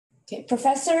Okay,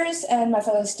 professors and my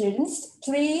fellow students,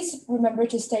 please remember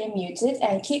to stay muted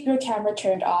and keep your camera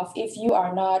turned off if you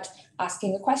are not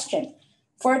asking a question.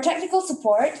 For technical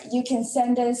support, you can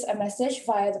send us a message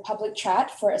via the public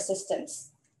chat for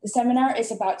assistance. The seminar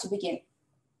is about to begin.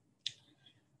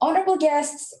 Honorable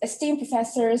guests, esteemed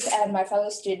professors, and my fellow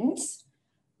students,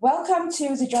 welcome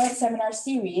to the joint seminar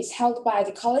series held by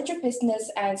the College of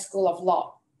Business and School of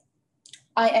Law.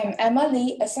 I am Emma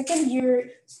Lee, a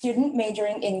second-year student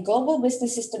majoring in Global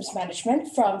Business Systems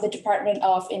Management from the Department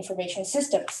of Information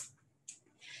Systems.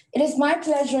 It is my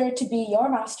pleasure to be your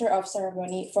Master of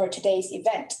Ceremony for today's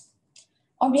event.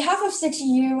 On behalf of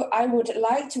CityU, I would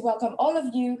like to welcome all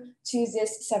of you to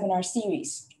this seminar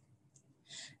series.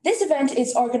 This event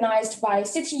is organized by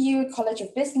CityU College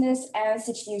of Business and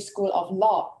CityU School of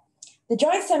Law. The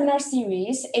joint seminar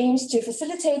series aims to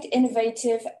facilitate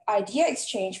innovative idea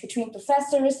exchange between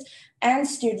professors and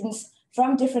students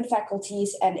from different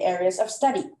faculties and areas of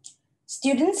study.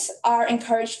 Students are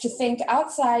encouraged to think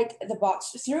outside the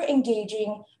box through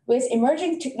engaging with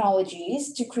emerging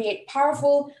technologies to create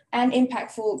powerful and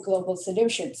impactful global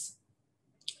solutions.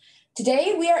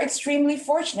 Today, we are extremely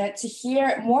fortunate to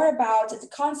hear more about the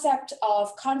concept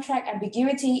of contract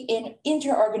ambiguity in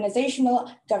interorganizational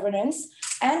governance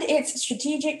and its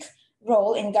strategic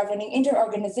role in governing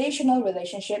interorganizational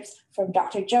relationships from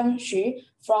Dr. ZHENG Xu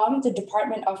from the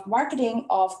Department of Marketing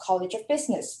of College of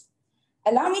Business.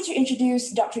 Allow me to introduce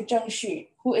Dr. ZHENG Xu,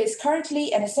 who is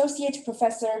currently an associate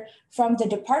professor from the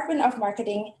Department of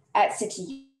Marketing at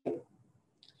CityU.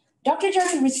 Dr.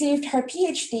 ZHENG received her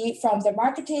PhD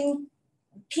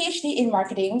in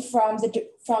marketing from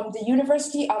the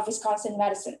University of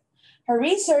Wisconsin-Madison. Her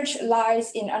research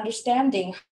lies in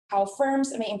understanding how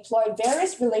firms may employ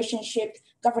various relationship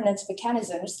governance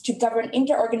mechanisms to govern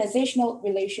interorganizational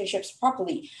relationships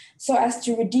properly so as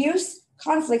to reduce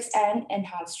conflicts and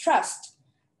enhance trust.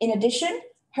 In addition,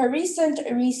 her recent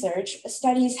research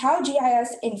studies how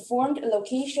GIS-informed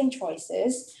location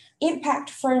choices impact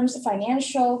firms'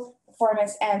 financial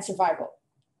performance and survival.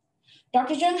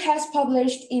 Dr. ZHENG has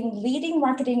published in leading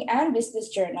marketing and business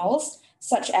journals,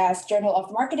 such as Journal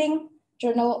of Marketing,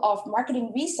 Journal of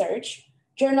Marketing Research,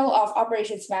 Journal of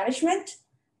Operations Management,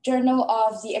 Journal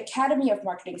of the Academy of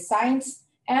Marketing Science,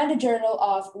 and Journal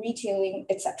of Retailing,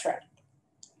 etc.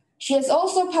 She has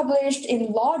also published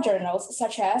in law journals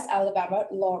such as Alabama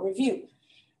Law Review.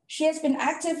 She has been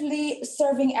actively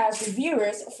serving as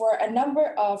reviewers for a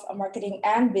number of marketing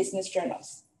and business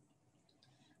journals.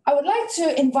 I would like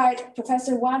to invite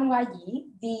Professor Wanhua Yi,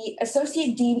 the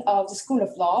Associate Dean of the School of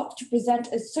Law, to present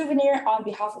a souvenir on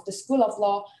behalf of the School of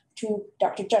Law to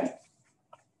Dr. ZHENG.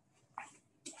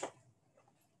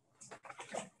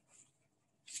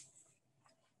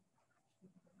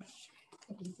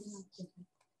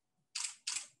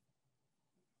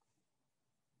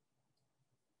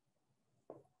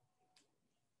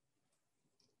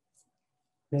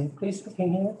 Please look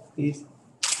in here, please.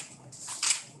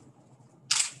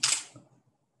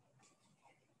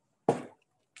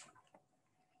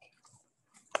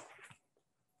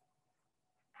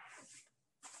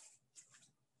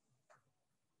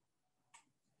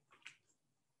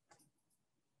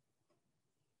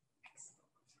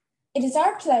 It is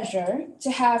our pleasure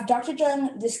to have Dr.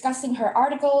 ZHENG discussing her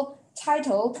article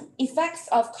titled Effects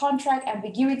of Contract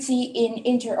Ambiguity in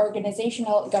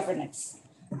Interorganizational Governance.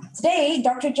 Today,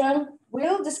 Dr. ZHENG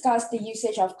will discuss the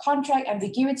usage of contract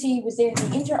ambiguity within the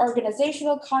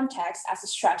interorganizational context as a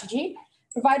strategy,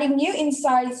 providing new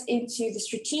insights into the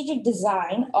strategic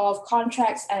design of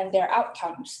contracts and their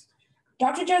outcomes.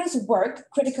 Dr. ZHENG's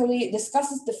work critically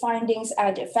discusses the findings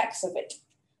and effects of it.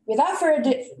 Without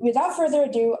further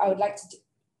ado, I would like to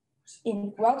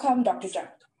welcome Dr. ZHENG,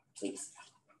 please.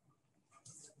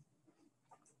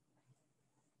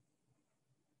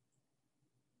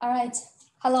 All right.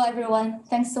 Hello, everyone.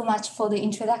 Thanks so much for the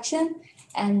introduction.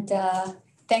 And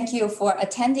thank you for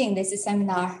attending this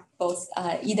seminar, both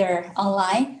either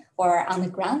online or on the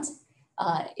ground.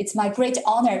 It's my great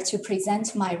honor to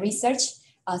present my research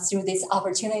through this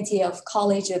opportunity of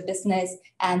College of Business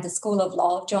and the School of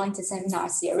Law joint seminar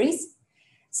series.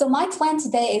 So my plan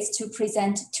today is to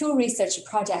present two research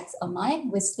projects of mine,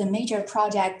 with the major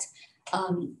project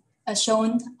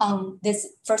shown on this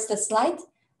first slide,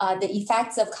 the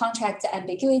effects of contract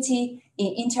ambiguity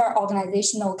in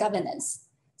interorganizational governance.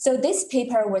 So this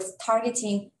paper was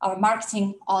targeting our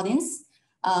marketing audience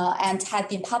and had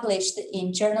been published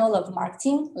in Journal of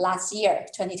Marketing last year,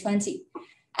 2020.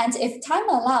 And if time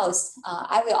allows,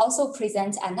 I will also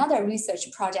present another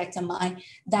research project of mine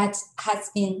that has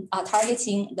been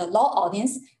targeting the law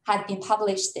audience, had been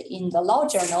published in the law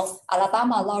journal,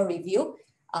 Alabama Law Review,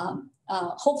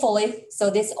 hopefully, so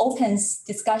this opens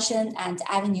discussion and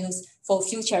avenues for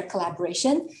future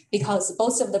collaboration, because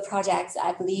both of the projects,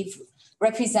 I believe,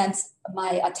 represent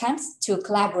my attempts to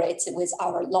collaborate with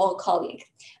our law colleague.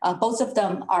 Both of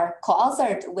them are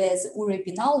co-authored with Uri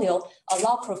Binalio, a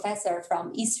law professor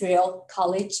from Israel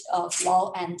College of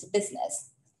Law and Business.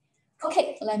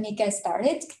 Okay, let me get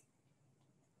started.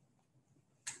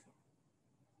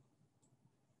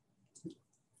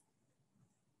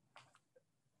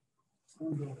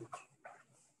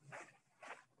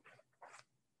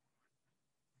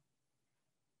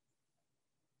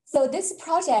 So this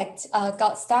project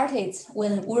got started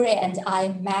when Uri and I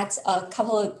met a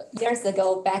couple of years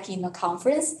ago back in a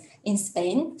conference in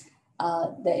Spain,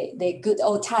 the good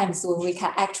old times when we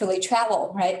can actually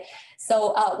travel, right?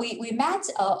 So we met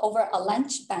over a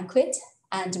lunch banquet,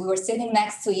 and we were sitting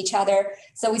next to each other.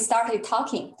 So we started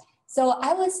talking. So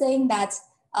I was saying that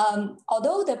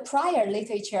although the prior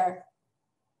literature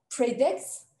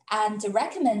predicts and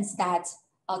recommends that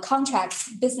contracts,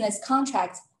 business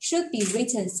contracts, should be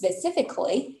written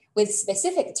specifically with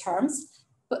specific terms,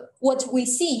 but what we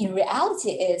see in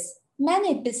reality is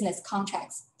many business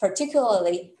contracts,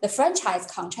 particularly the franchise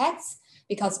contracts,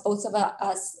 because both of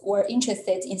us were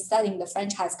interested in studying the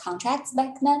franchise contracts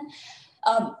back then.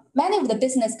 Many of the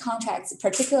business contracts,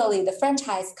 particularly the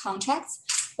franchise contracts,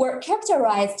 were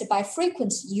characterized by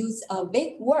frequent use of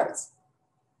vague words.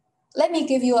 Let me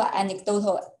give you an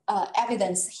anecdotal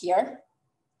evidence here.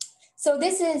 So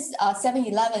this is a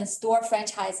 7-Eleven store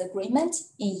franchise agreement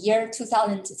in year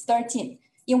 2013.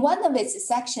 In one of its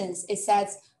sections, it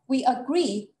says, we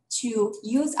agree to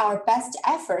use our best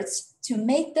efforts to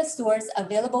make the stores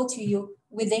available to you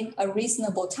within a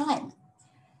reasonable time.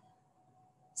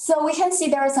 So we can see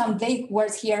there are some vague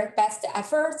words here, best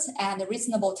efforts and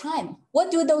reasonable time. What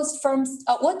do those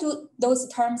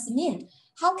terms mean?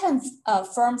 How can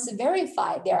firms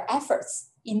verify their efforts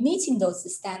in meeting those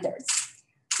standards?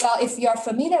 Well, if you are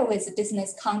familiar with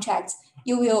business contracts,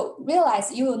 you will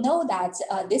know that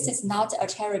this is not a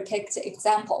cherry-picked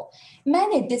example.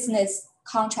 Many business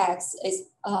contracts,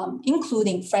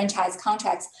 including franchise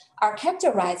contracts, are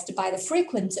characterized by the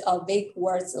frequent vague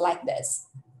words like this.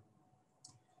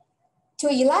 To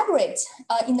elaborate,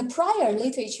 in the prior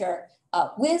literature,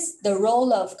 with the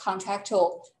role of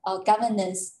contractual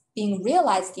governance being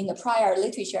realized in the prior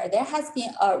literature, there has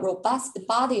been a robust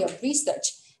body of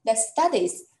research that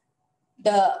studies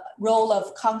the role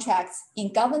of contracts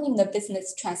in governing the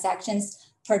business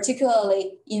transactions,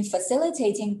 particularly in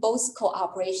facilitating both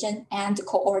cooperation and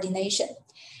coordination.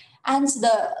 And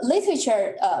the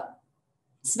literature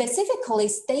specifically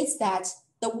states that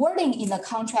the wording in the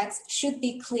contracts should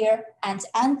be clear and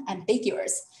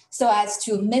unambiguous so as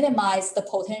to minimize the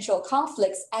potential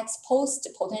conflicts, exposed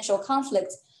potential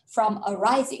conflicts from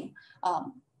arising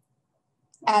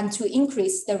and to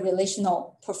increase the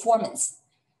relational performance.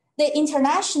 The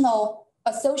International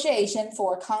Association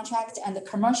for Contract and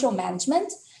Commercial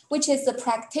Management, which is the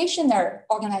practitioner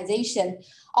organization,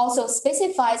 also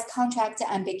specifies contract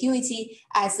ambiguity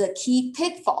as a key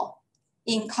pitfall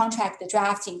in contract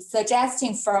drafting,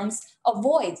 suggesting firms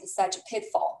avoid such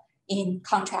pitfall in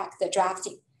contract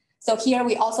drafting. So here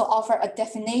we also offer a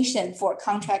definition for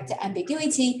contract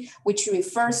ambiguity, which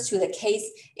refers to the case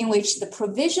in which the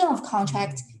provision of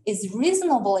contract is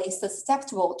reasonably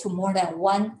susceptible to more than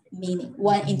one meaning,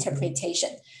 one interpretation.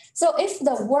 So if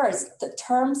the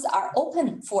terms are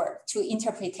open to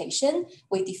interpretation,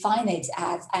 we define it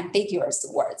as ambiguous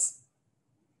words.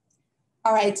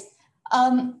 All right,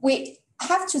 we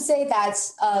have to say that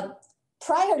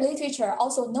prior literature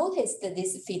also noticed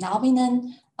this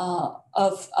phenomenon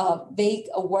of vague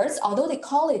words, although they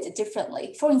call it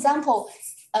differently. For example,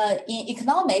 in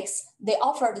economics, they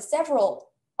offered several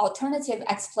alternative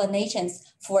explanations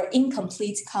for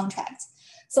incomplete contracts.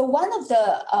 So one of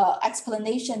the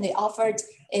explanation they offered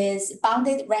is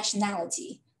bounded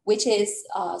rationality, which is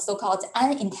so-called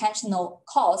unintentional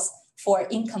cause for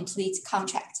incomplete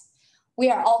contract.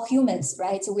 We are all humans,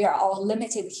 right? We are all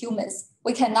limited humans.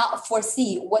 We cannot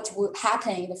foresee what will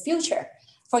happen in the future.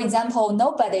 For example,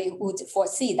 nobody would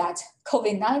foresee that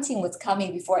COVID-19 was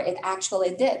coming before it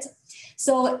actually did.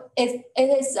 So it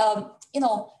is,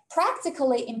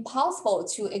 practically impossible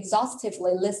to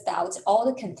exhaustively list out all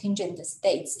the contingent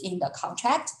states in the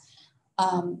contract.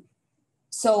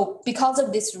 So because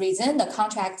of this reason, the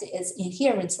contract is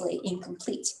inherently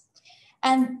incomplete.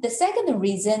 And the second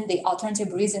reason, the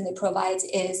alternative reason they provide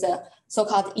is a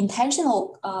so-called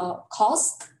intentional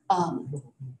cost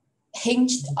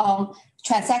hinged on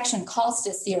transaction cost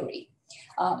theory.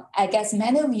 I guess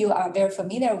many of you are very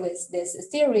familiar with this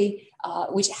theory,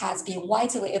 which has been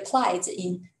widely applied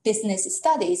in business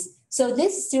studies So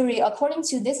this theory, according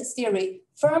to this theory,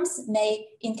 firms may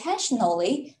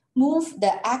intentionally move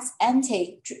the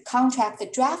ex-ante contract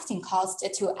drafting cost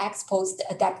to ex-post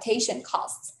adaptation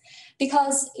costs,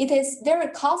 because it is very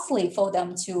costly for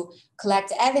them to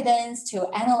collect evidence, to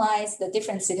analyze the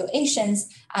different situations,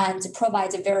 and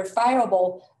provide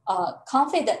verifiable,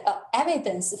 confident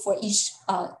evidence for each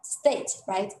state,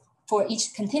 right? For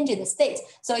each contingent state.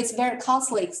 So it's very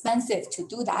costly, expensive to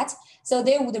do that. So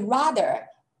they would rather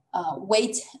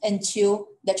wait until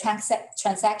the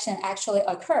transaction actually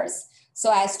occurs, so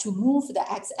as to move the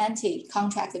ex-ante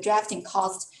contract drafting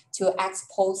cost to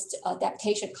ex-post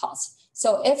adaptation cost.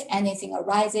 So if anything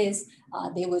arises,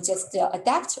 they will just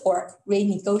adapt or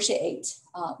renegotiate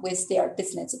with their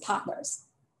business partners.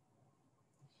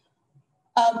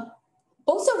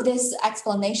 Both of these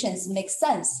explanations make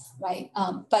sense, right?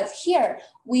 But here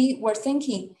we were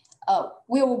thinking,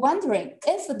 we were wondering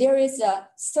if there is a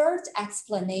third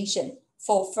explanation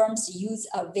for firms' use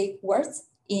of vague words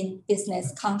in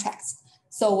business contracts.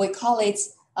 So we call it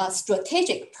a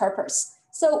strategic purpose.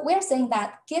 So we're saying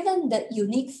that given the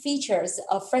unique features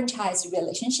of franchise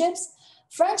relationships,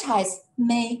 franchise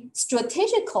may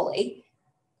strategically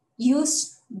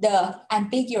use the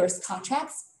ambiguous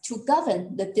contracts to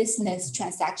govern the business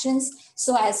transactions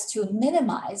so as to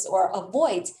minimize or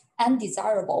avoid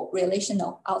undesirable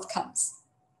relational outcomes.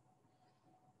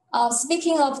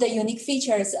 Speaking of the unique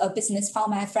features of business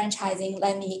format franchising,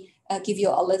 let me give you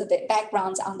a little bit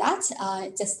background on that,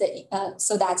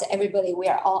 so that everybody, we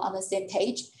are all on the same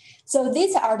page. So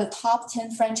these are the top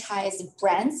 10 franchise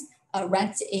brands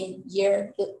ranked in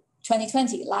year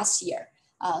 2020, last year.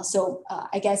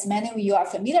 I guess many of you are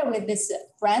familiar with this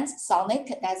brand,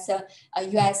 Sonic. That's a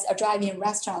US drive-in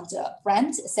restaurant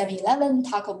brand. 7-Eleven,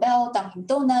 Taco Bell, Dunkin'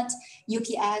 Donuts,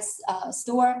 UPS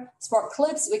store, Sport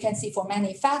Clips. We can see for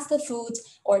many fast food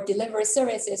or delivery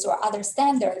services or other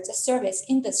standard service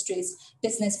industries,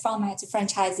 business format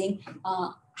franchising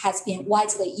has been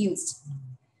widely used.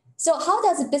 So how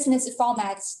does business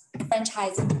format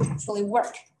franchising actually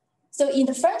work? So in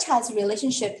the franchise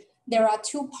relationship, there are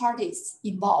two parties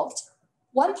involved.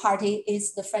 One party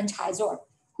is the franchisor,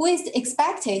 who is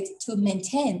expected to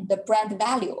maintain the brand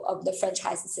value of the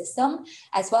franchise system,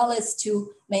 as well as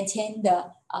to maintain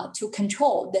to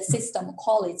control the system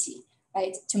quality,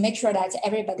 right? To make sure that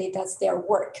everybody does their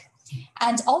work.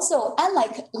 And also,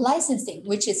 unlike licensing,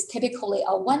 which is typically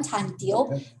a one-time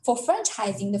deal, for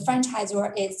franchising, the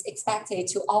franchisor is expected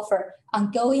to offer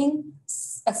ongoing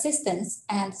assistance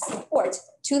and support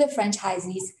to the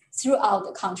franchisees throughout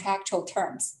the contractual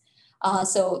terms.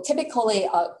 So typically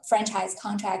a franchise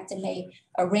contract may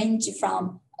range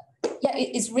from,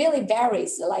 it really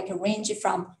varies, like a range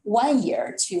from 1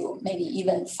 year to maybe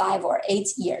even 5 or 8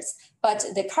 years. But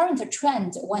the current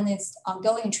trend, one is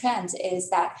ongoing trend, is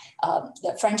that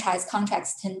the franchise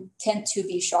contracts tend to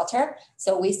be shorter.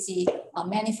 So we see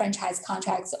many franchise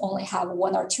contracts only have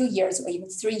 1 or 2 years or even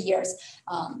 3 years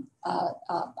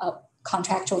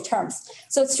contractual terms.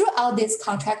 So throughout these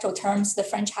contractual terms, the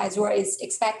franchisor is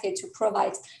expected to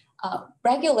provide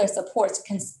regular support,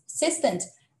 consistent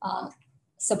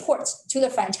support to the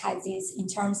franchisees in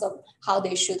terms of how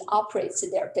they should operate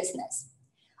their business.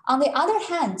 On the other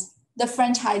hand, the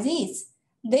franchisees,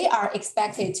 they are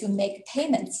expected to make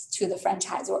payments to the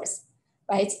franchisors,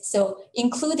 right? So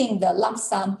including the lump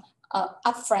sum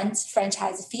upfront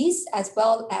franchise fees, as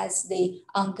well as the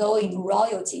ongoing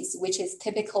royalties, which is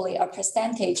typically a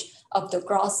percentage of the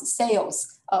gross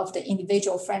sales of the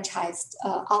individual franchised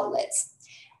outlets.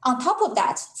 On top of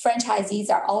that, franchisees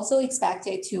are also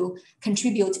expected to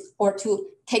contribute or to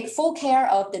take full care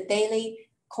of the daily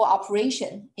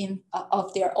cooperation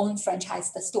of their own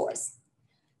franchised stores.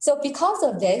 So because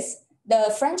of this,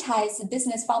 the franchise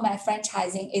business format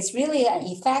franchising is really an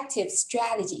effective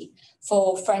strategy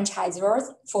for franchisors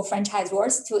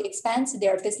to expand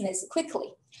their business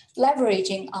quickly,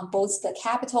 leveraging on both the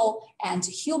capital and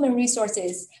human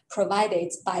resources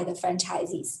provided by the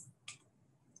franchisees.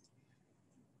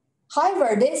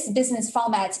 However, this business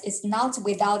format is not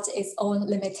without its own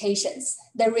limitations.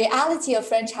 The reality of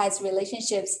franchise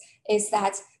relationships is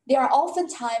that they are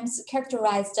oftentimes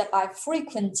characterized by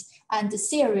frequent and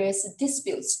serious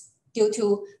disputes due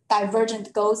to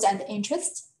divergent goals and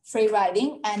interests, free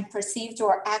riding, and perceived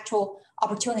or actual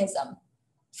opportunism.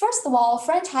 First of all,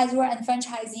 franchisor and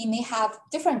franchisee may have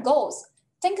different goals.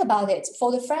 Think about it.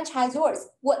 For the franchisors,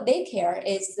 what they care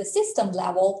is the system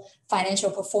level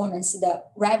financial performance, the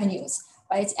revenues,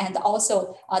 right? And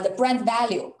also the brand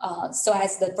value, so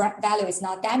as the brand value is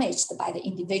not damaged by the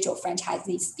individual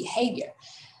franchisee's behavior.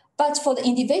 But for the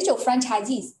individual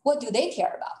franchisees, what do they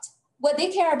care about? what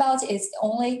they care about is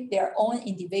only their own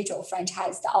individual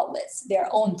franchised outlets, their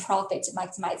own profit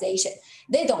maximization.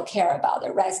 They don't care about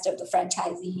the rest of the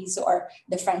franchisees or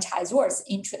the franchisors'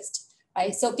 interest,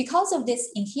 right? So because of this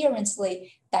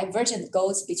inherently divergent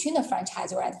goals between the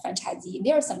franchisor and the franchisee,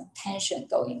 there's some tension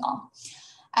going on.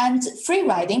 And free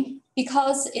riding,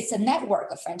 because it's a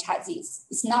network of franchisees,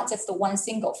 it's not just the one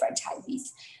single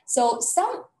franchisees. So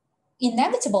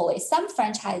inevitably, some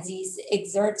franchisees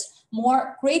exert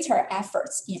greater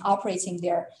efforts in operating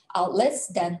their outlets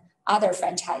than other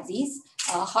franchisees.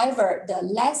 However, the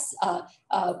less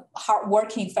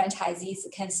hardworking franchisees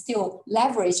can still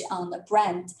leverage on the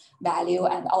brand value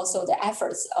and also the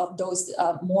efforts of those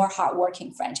more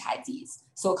hardworking franchisees,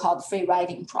 so-called free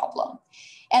riding problem.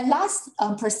 And last,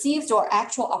 perceived or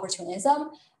actual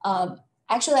opportunism.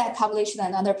 Actually, I published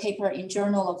another paper in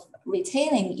Journal of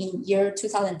Retailing in year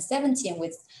 2017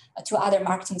 with two other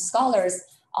marketing scholars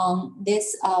on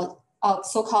this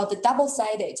so-called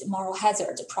double-sided moral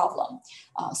hazard problem.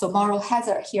 So moral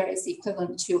hazard here is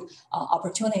equivalent to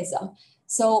opportunism.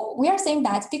 So we are saying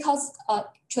that because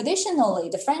traditionally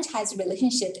the franchise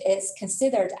relationship is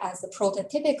considered as the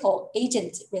prototypical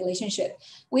agent relationship,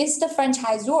 with the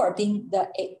franchisor being the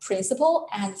principal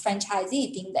and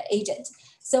franchisee being the agent.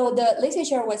 So the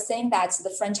literature was saying that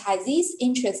the franchisee's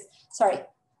interest,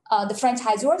 the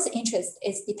franchisor's interest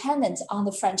is dependent on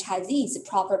the franchisee's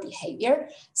proper behavior.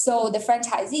 So the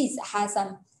franchisees has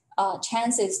some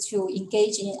chances to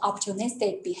engage in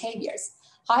opportunistic behaviors.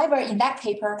 However, in that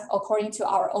paper, according to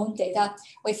our own data,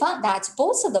 we found that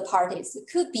both of the parties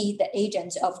could be the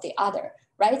agent of the other,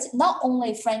 right? Not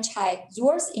only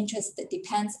franchisor's interest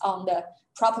depends on the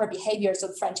proper behaviors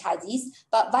of franchisees,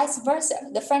 but vice versa.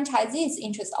 The franchisee's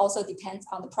interest also depends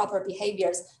on the proper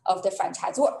behaviors of the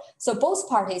franchisor. So both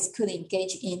parties could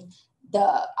engage in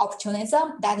the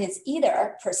opportunism that is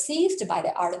either perceived by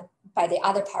the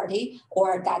other party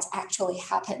or that actually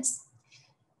happens.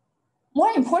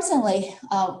 More importantly,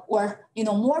 or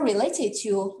more related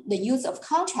to the use of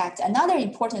contract, another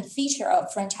important feature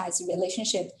of franchise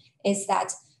relationship is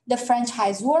that the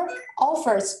franchisor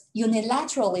offers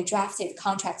unilaterally drafted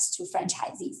contracts to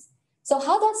franchisees. So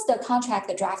how does the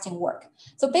contract drafting work?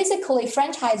 So basically,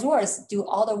 franchisors do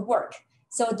all the work.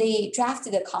 So they draft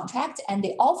the contract and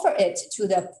they offer it to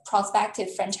the prospective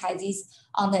franchisees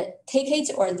on the take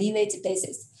it or leave it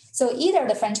basis. So either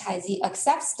the franchisee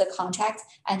accepts the contract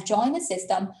and join the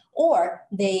system, or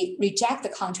they reject the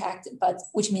contract,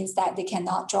 which means that they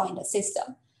cannot join the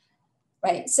system,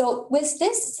 right? So with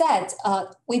this said,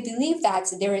 we believe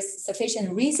that there is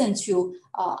sufficient reason to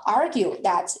argue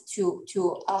that to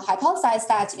hypothesize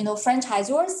that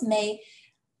franchisors may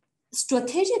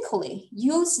strategically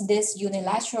use these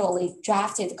unilaterally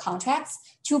drafted contracts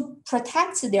to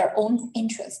protect their own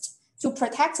interests, to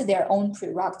protect their own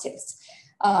prerogatives.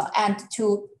 And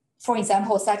to, for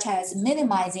example, such as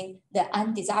minimizing the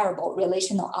undesirable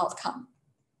relational outcome.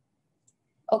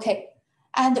 Okay,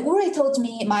 and Uri told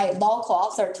me, my law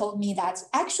co-author told me that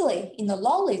actually in the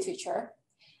law literature,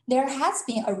 there has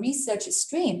been a research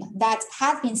stream that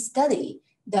has been studying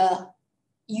the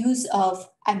use of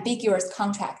ambiguous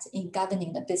contracts in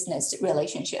governing the business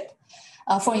relationship.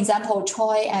 For example,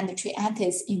 Choi and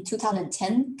Triantis in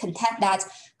 2010 contend that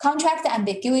contract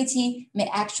ambiguity may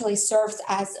actually serve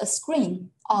as a screen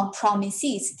on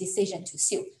promisee's decision to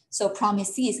sue. So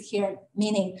promisees here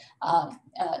meaning,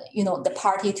 the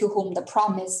party to whom the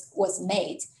promise was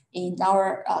made in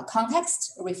our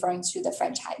context, referring to the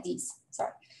franchisees.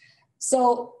 Sorry.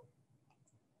 So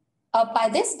by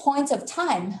this point of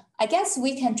time, I guess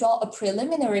we can draw a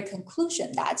preliminary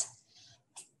conclusion that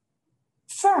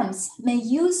firms may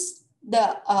use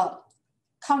the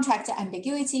contract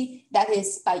ambiguity, that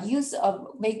is by use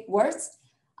of vague words,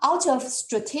 out of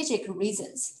strategic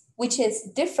reasons, which is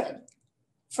different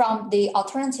from the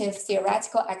alternative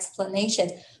theoretical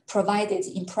explanation provided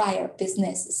in prior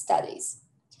business studies.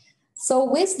 So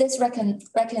with this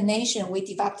recognition, we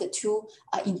developed two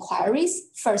inquiries.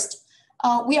 First,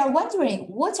 we are wondering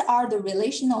what are the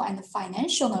relational and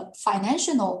financial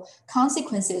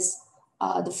consequences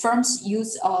the firm's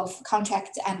use of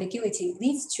contract ambiguity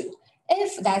leads to.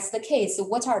 If that's the case,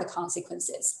 what are the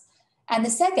consequences? And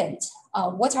the second,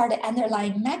 what are the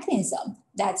underlying mechanisms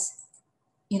that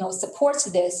supports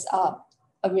this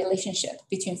a relationship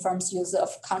between firms' use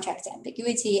of contract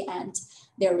ambiguity and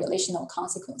their relational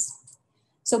consequence?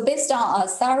 So based on a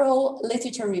thorough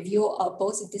literature review of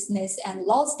both business and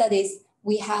law studies,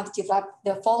 we have developed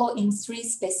the following three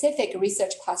specific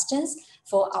research questions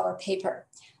for our paper.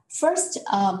 First,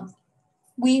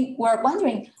 we were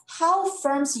wondering how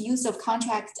firms' use of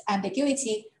contract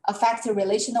ambiguity affect the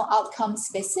relational outcome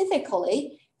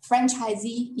specifically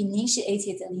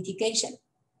franchisee-initiated litigation.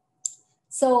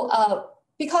 So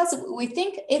because we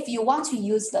think if you want to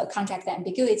use the contract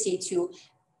ambiguity to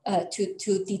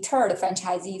deter the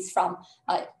franchisees from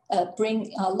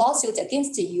bring a lawsuit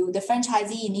against you, the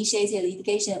franchisee-initiated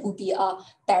litigation would be a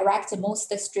direct,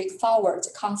 most straightforward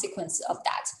consequence of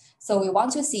that. So we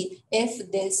want to see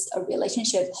if this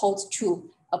relationship holds true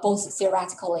both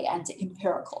theoretically and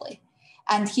empirically.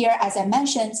 And here, as I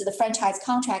mentioned, the franchise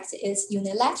contract is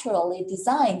unilaterally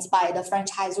designed by the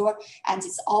franchisor and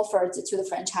is offered to the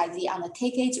franchisee on a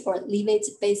take it or leave it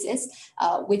basis,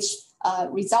 which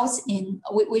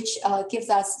gives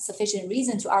us sufficient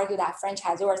reason to argue that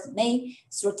franchisors may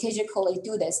strategically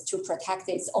do this to protect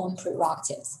its own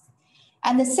prerogatives.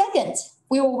 And the second,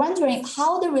 we were wondering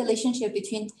how the relationship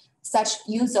between such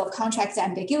use of contract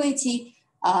ambiguity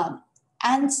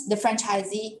and the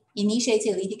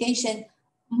franchisee-initiated litigation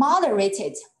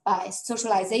moderated by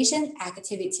socialization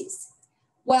activities.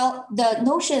 Well, the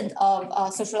notion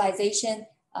of socialization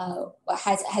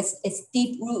has its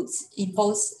deep roots in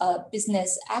both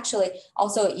business, actually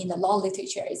also in the law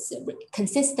literature. It's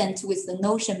consistent with the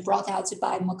notion brought out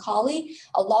by Macaulay,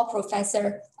 a law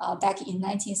professor back in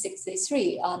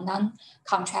 1963,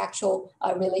 non-contractual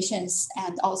relations,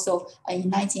 and also in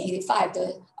 1985,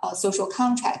 the social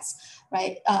contracts.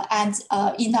 Right, and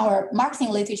in our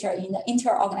marketing literature, in the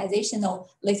interorganizational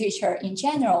literature in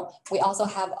general, we also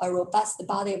have a robust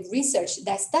body of research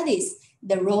that studies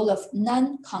the role of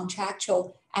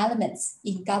non-contractual elements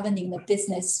in governing the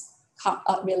business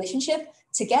relationship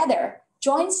together,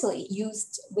 jointly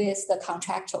used with the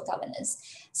contractual governance.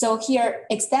 So here,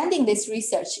 extending this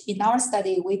research, in our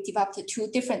study, we developed two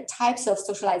different types of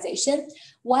socialization.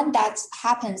 One that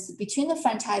happens between the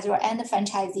franchisor and the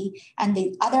franchisee, and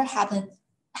the other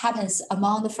happens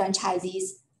among the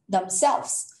franchisees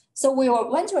themselves. So we were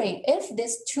wondering if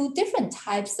these two different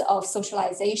types of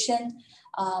socialization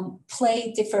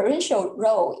play differential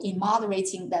role in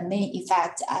moderating the main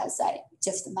effect, as I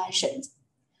just mentioned.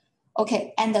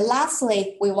 Okay, and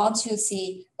lastly, we want to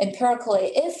see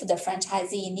empirically if the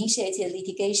franchisee-initiated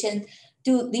litigation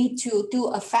do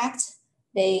affect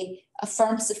the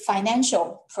firm's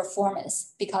financial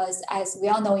performance, because as we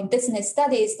all know in business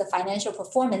studies, the financial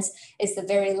performance is the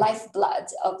very lifeblood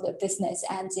of the business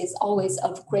and is always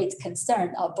of great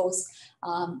concern of both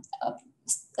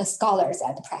scholars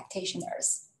and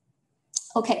practitioners.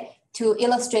 Okay, to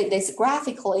illustrate this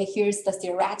graphically, here's the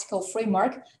theoretical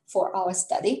framework for our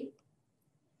study.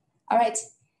 All right,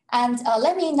 and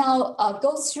let me now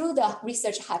go through the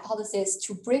research hypothesis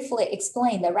to briefly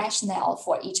explain the rationale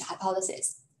for each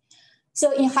hypothesis.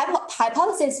 So in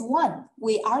hypothesis 1,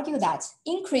 we argue that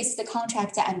increased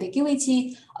contract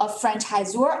ambiguity of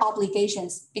franchisor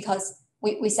obligations, because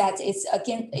we said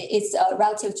it's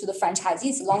relative to the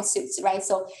franchisee's lawsuits, right?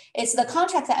 So it's the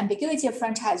contract ambiguity of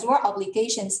franchisor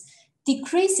obligations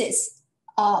decreases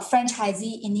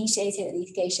franchisee-initiated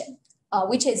litigation,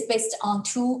 which is based on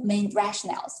two main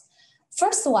rationales.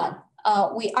 First one,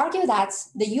 we argue that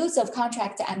the use of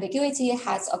contract ambiguity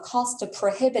has a cost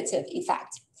prohibitive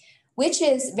effect, which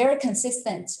is very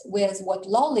consistent with what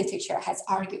law literature has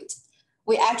argued.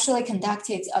 We actually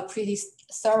conducted a pretty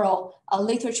thorough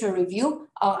literature review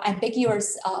on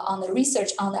the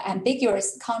research on the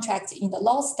ambiguous contract in the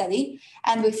law study,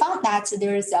 and we found that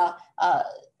there is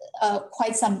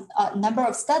quite some number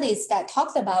of studies that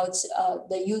talked about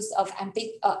the use of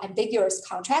ambiguous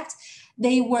contract.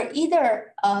 They were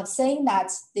either saying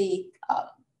that the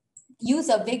use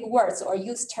of vague words or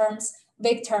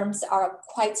vague terms are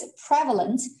quite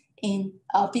prevalent in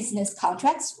business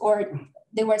contracts, or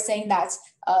they were saying that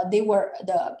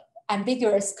the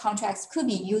ambiguous contracts could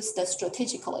be used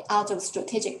strategically out of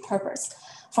strategic purpose.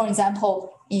 For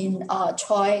example, in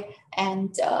Choi and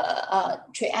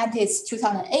Triantis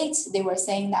 2008, they were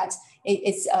saying that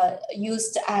it's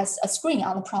used as a screen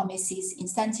on the promisee's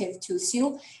incentive to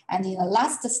sue. And in the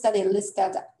last study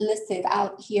listed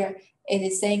out here, it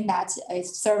is saying that it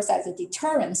serves as a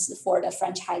deterrence for the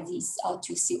franchisees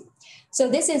to sue. So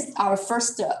this is our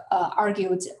first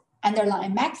argued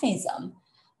underlying mechanism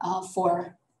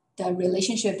for the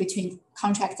relationship between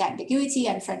contract ambiguity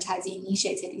and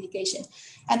franchisee-initiated litigation.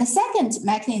 And the second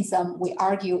mechanism we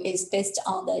argue is based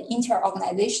on the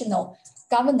interorganizational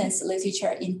governance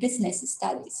literature in business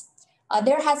studies.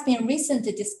 There has been recent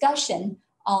discussion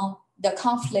on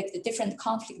the different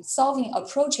conflict solving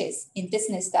approaches in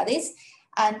business studies.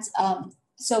 And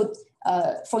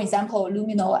for example,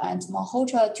 Lumino and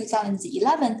Malhotra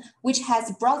 2011, which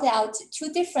has brought out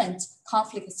two different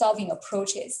conflict solving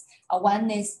approaches.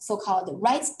 One is so-called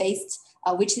rights-based,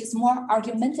 which is more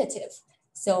argumentative.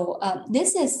 So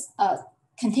this is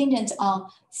contingent on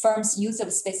firms' use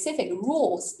of specific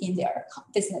rules in their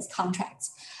business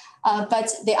contracts. But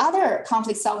the other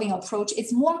conflict-solving approach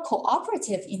is more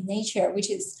cooperative in nature, which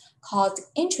is called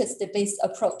interest-based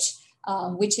approach,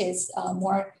 which is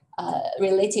more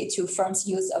related to firms'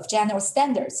 use of general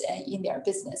standards in their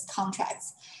business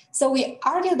contracts. So we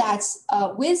argue that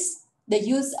with the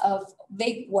use of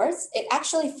vague words, it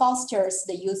actually fosters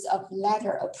the use of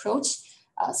letter approach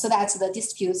so that the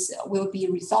disputes will be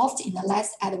resolved in a less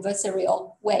adversarial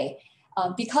way.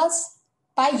 Because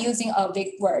by using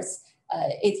vague words,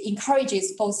 it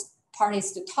encourages both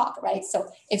parties to talk, right? So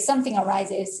if something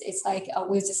arises, it's like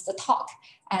we'll just talk.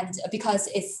 And because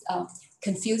it's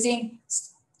confusing,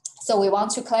 so we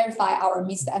want to clarify our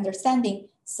misunderstanding.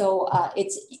 So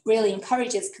it really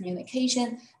encourages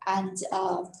communication and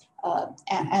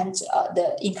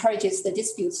encourages the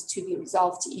disputes to be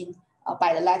resolved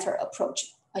by the latter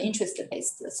approach,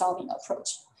 interest-based solving approach.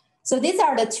 So these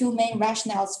are the two main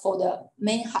rationales for the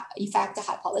main effect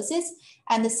hypothesis.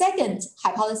 And the second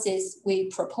hypothesis, we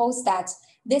propose that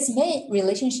this main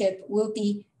relationship will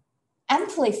be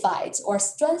amplified or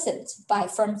strengthened by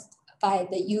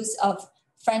the use of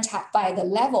by the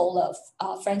level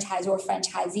of franchise or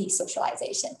franchisee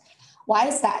socialization. Why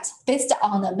is that? Based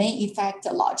on the main effect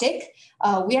logic,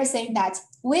 we are saying that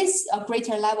with a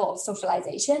greater level of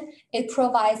socialization, it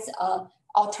provides an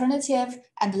alternative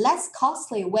and less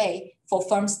costly way for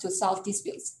firms to solve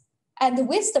disputes. And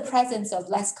with the presence of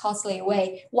less costly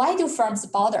way, why do firms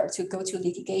bother to go to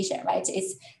litigation, right?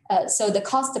 So the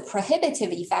cost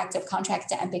prohibitive effect of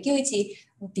contract ambiguity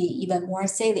would be even more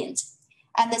salient.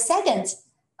 And the second,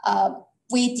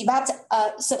 we developed,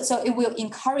 so it will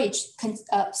encourage,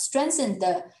 strengthen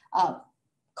the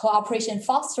cooperation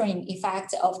fostering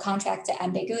effect of contract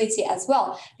ambiguity as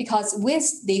well, because with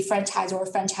the franchise or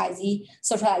franchisee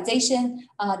socialization,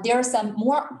 there are some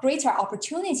greater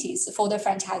opportunities for the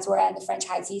franchisor and the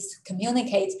franchisees to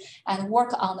communicate and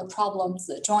work on the problems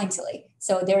jointly.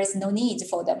 So there is no need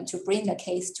for them to bring the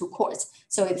case to court.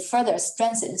 So it further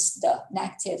strengthens the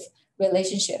negative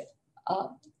relationship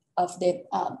of the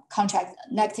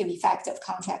negative effect of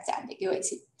contract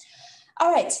ambiguity.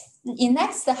 All right, in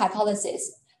next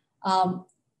hypothesis,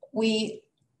 we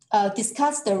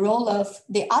discuss the role of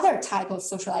the other type of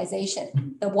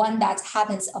socialization, the one that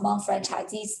happens among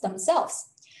franchisees themselves.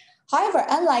 However,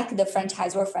 unlike the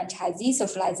franchise or franchisee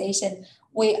socialization,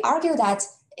 we argue that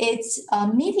it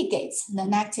mitigates the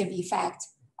negative effect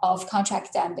of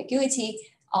contract ambiguity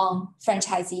on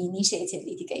franchisee-initiated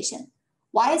litigation.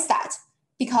 Why is that?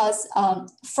 Because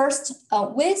first,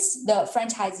 with the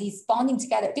franchisees bonding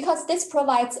together, because this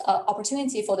provides an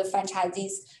opportunity for the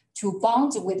franchisees to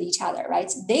bond with each other,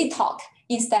 right? They talk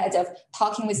instead of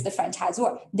talking with the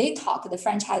franchisor. They talk, the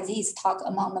franchisees talk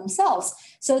among themselves.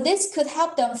 So this could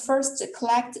help them first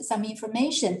collect some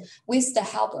information with the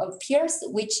help of peers,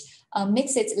 which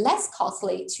makes it less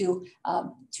costly to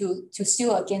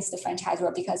sue against the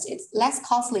franchisor because it's less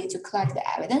costly to collect the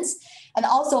evidence. And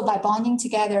also by bonding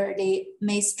together, they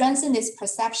may strengthen this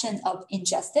perception of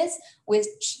injustice,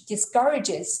 which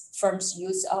discourages firms'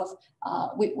 use of,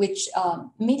 which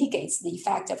mitigates the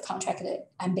effect of contract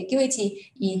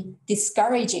ambiguity in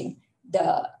discouraging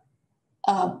the,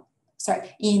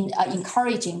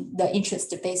 encouraging the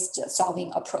interest-based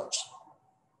solving approach.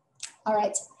 All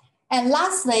right. And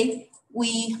lastly,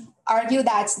 we argue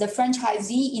that the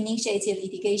franchisee-initiated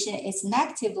litigation is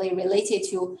negatively related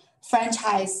to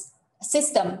franchise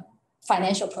system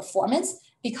financial performance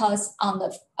because on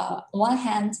the one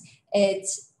hand, it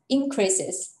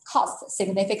increases costs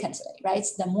significantly, right?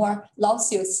 The more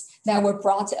lawsuits that were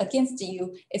brought against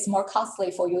you, it's more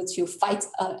costly for you to fight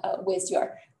with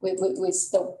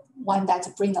the one that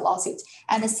bring the lawsuit.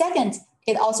 And the second,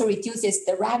 it also reduces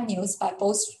the revenues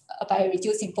by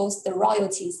reducing both the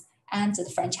royalties and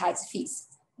the franchise fees.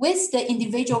 With the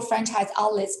individual franchise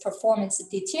outlets' performance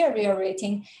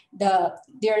deteriorating,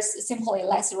 there's simply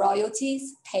less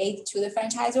royalties paid to the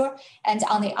franchisor. And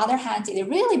on the other hand, it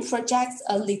really projects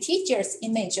a litigious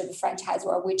image of the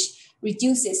franchisor, which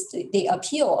reduces the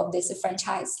appeal of this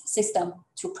franchise system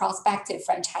to prospective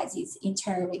franchisees, in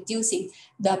turn reducing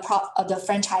the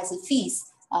franchise fees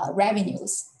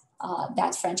revenues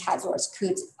that franchisors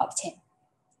could obtain.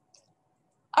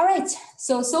 All right,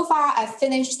 so far I've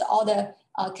finished all the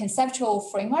conceptual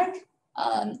framework.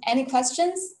 Any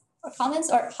questions or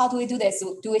comments, or how do we do this?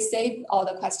 Do we save all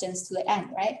the questions to the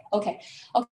end, right? Okay,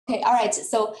 all right,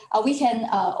 so we can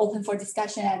open for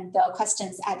discussion and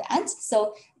questions at the end.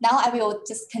 So now I will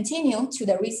just continue to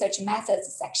the research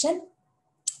methods section.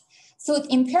 So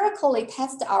to empirically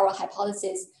test our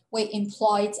hypothesis, we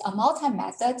employed a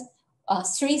multi-method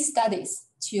 3 studies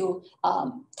to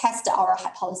test our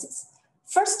hypothesis.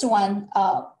 First one,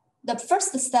 the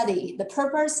first study, the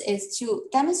purpose is to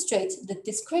demonstrate the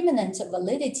discriminant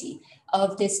validity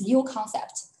of this new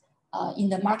concept in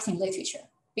the marketing literature,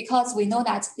 because we know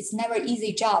that it's never an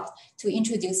easy job to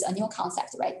introduce a new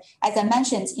concept, right? As I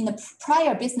mentioned, in the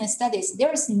prior business studies,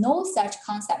 there is no such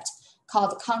concept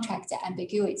called contract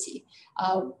ambiguity.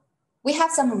 We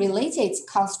have some related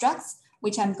constructs,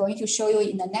 which I'm going to show you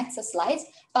in the next slide,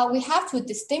 but we have to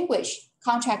distinguish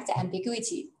contract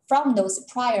ambiguity from those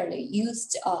priorly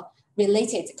used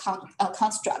related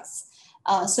constructs.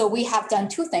 So we have done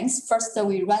two things. First,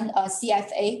 we run a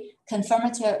CFA,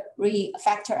 confirmatory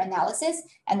factor analysis,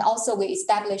 and also we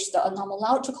established the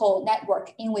nomological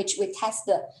network in which we test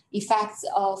the effects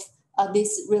of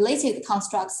these related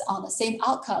constructs on the same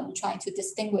outcome, trying to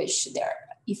distinguish their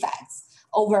effects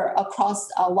across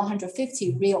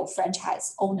 150 real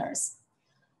franchise owners.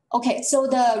 Okay, so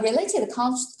the related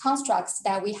constructs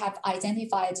that we have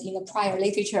identified in the prior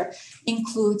literature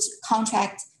include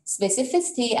contract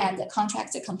specificity and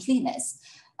contract completeness.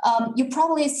 You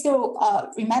probably still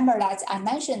remember that I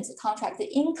mentioned contract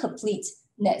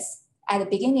incompleteness at the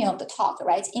beginning of the talk,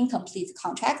 right? Incomplete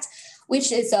contract,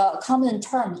 which is a common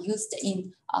term used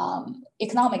in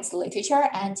economics literature,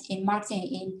 and in marketing,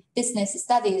 in business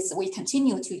studies, we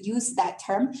continue to use that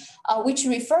term, which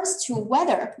refers to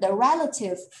whether the relevant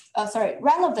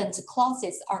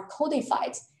clauses are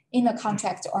codified in a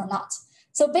contract or not.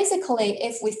 So basically,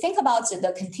 if we think about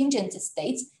the contingent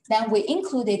state, then we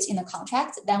include it in a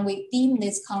contract, then we deem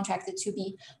this contract to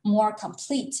be more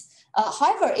complete.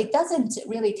 However, it doesn't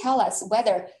really tell us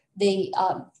whether they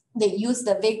use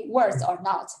the vague words or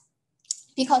not,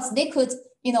 because they could,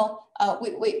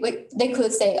 they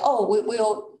could say, oh, we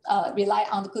will rely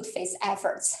on the good faith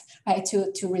efforts, right,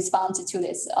 to respond to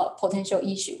this potential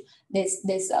issue, this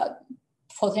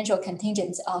potential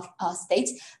contingent of state,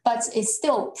 but it's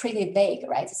still pretty vague,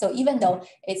 right? So even though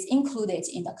it's included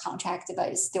in the contract, but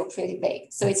it's still pretty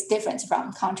vague. So it's different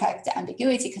from contract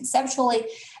ambiguity conceptually.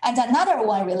 And another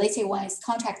one, related one, is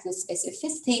contract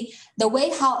specificity. The way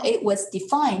how it was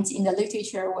defined in the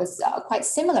literature was quite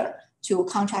similar to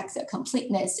contract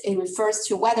completeness. It refers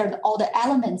to whether all the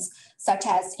elements such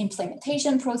as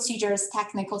implementation procedures,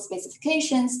 technical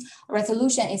specifications,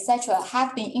 resolution, etc.,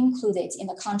 have been included in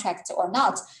the contract or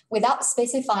not, without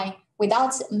specifying,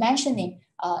 without mentioning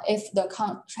if the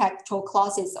contractual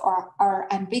clauses are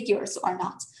ambiguous or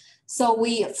not. So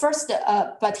we first,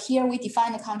 but here we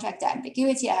define the contract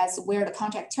ambiguity as where the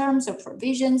contract terms or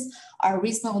provisions are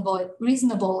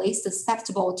reasonably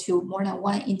susceptible to more than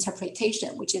one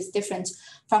interpretation, which is different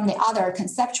from the other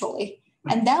conceptually.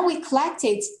 And then we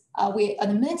collected, we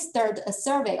administered a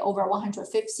survey over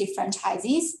 150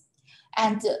 franchisees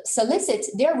and solicit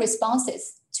their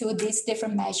responses to these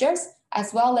different measures,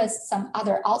 as well as some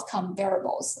other outcome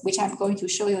variables, which I'm going to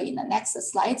show you in the next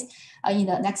slide, in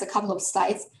the next couple of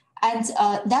slides. And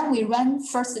then we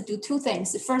do two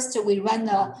things. First, we run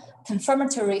a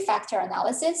confirmatory factor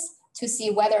analysis to see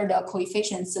whether the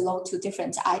coefficients load to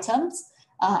different items.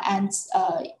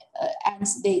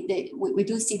 We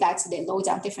do see that they load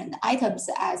on different items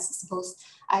as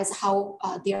how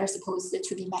they are supposed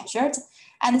to be measured.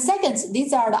 And second,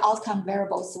 these are the outcome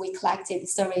variables we collected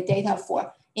survey data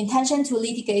for. Intention to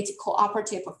litigate,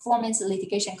 cooperative performance,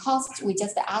 litigation costs. We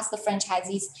just asked the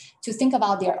franchisees to think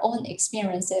about their own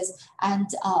experiences and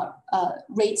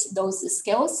rate those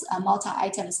skills,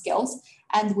 multi-item skills.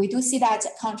 And we do see that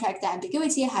contract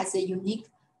ambiguity has a unique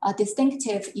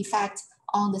distinctive effect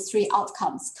on the three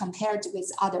outcomes compared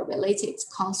with other related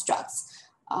constructs,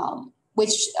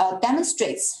 which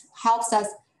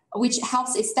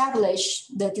helps establish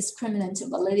the discriminant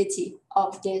validity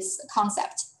of this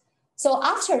concept. So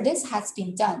after this has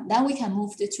been done, then we can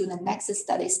move to the next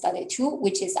study, study 2,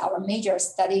 which is our major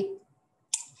study.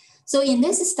 So in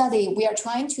this study, we are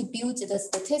trying to build the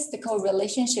statistical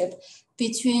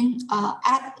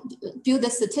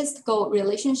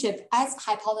relationship as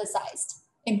hypothesized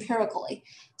empirically.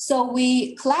 So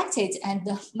we collected and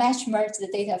match merged the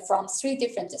data from 3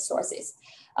 different sources,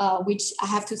 which I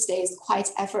have to say is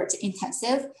quite effort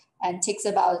intensive and takes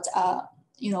about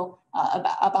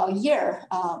about a year,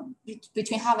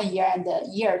 between half a year and a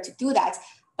year to do that.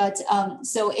 But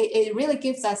so it really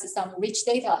gives us some rich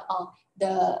data on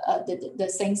the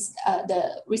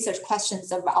research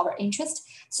questions of our interest.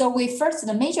 So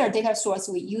the major data source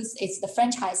we use is the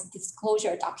franchise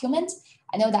disclosure document.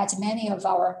 I know that many of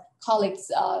our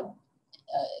colleagues,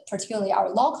 particularly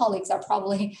our law colleagues, are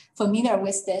probably familiar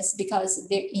with this because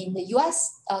they're in the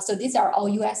US. So these are all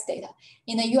US data.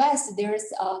 In the US,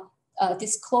 there's a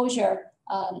disclosure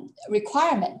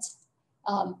requirement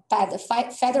by the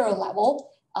federal level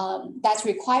that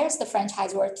requires the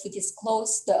franchisor to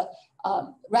disclose the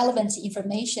relevant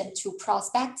information to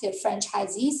prospective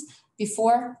franchisees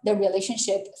before the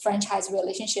franchise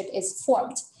relationship is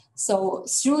formed. So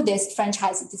through this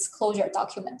franchise disclosure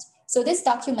document. So this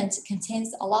document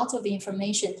contains a lot of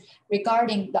information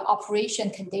regarding the operation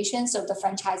conditions of the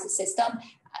franchise system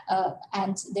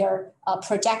and their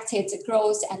projected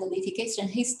growth and litigation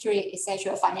history,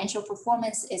 etc., financial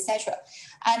performance, etc.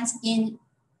 And in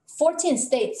 14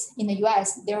 states in the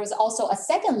US, there is also a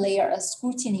second layer of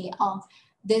scrutiny on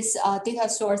this data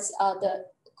source, the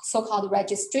so-called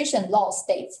registration law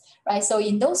states, right? So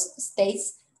in those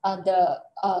states, the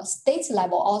state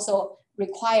level also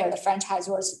require the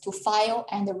franchisors to file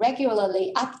and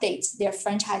regularly update their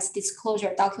franchise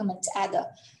disclosure document at the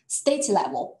state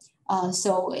level.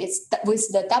 So it's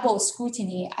with the double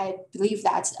scrutiny, I believe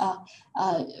that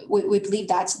we believe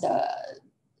that the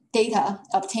data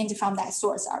obtained from that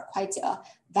source are quite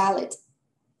valid,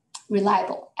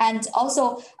 reliable. And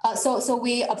also, so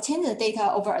we obtained the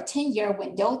data over a 10-year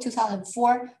window,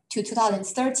 2004 to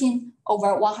 2013,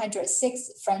 over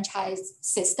 106 franchise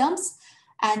systems.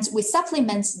 And we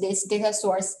supplement this data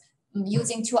source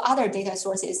using two other data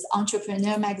sources,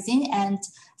 Entrepreneur Magazine and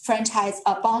Franchise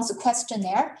Bonds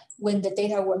Questionnaire, when the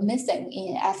data were missing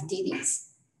in FDDs.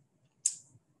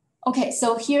 Okay,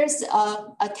 so here's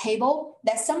a table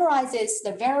that summarizes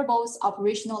the variables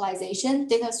operationalization,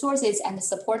 data sources, and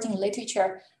supporting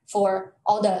literature for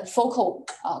all the focal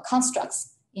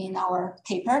constructs in our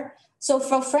paper. So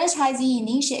for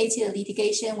franchisee-initiated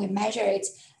litigation, we measure it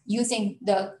using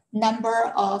the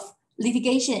number of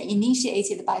litigation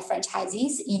initiated by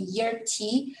franchisees in year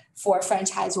T for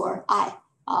franchisor I,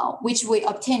 which we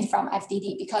obtained from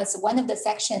FDD, because one of the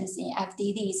sections in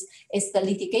FDDs is the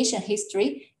litigation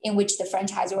history, in which the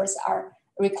franchisors are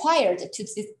required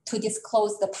to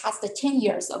disclose the past 10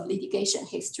 years of litigation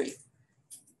history.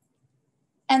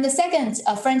 And the second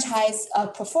franchise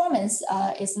performance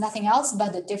is nothing else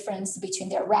but the difference between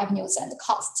their revenues and the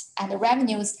cost, and the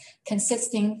revenues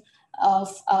consisting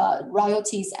of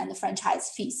royalties and the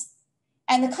franchise fees.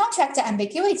 And the contract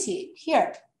ambiguity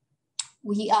here,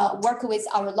 we work with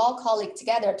our law colleague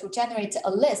together to generate a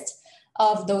list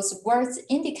of those words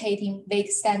indicating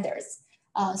vague standards.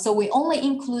 So we only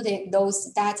included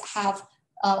those that have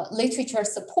literature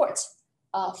support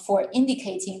for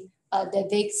indicating the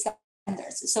vague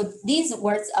standards. So these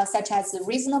words such as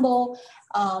reasonable,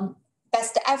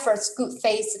 best efforts, good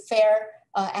faith, fair,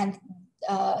 and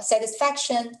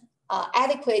satisfaction,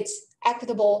 adequate,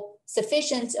 equitable,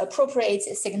 sufficient, appropriate,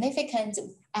 significant,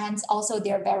 and also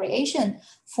their variation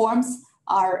forms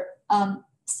are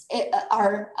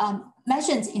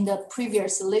mentioned in the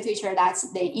previous literature that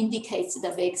they indicate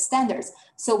the vague standards.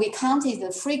 So we counted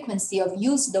the frequency of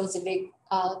use those vague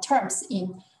terms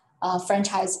in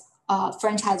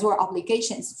franchisor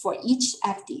obligations for each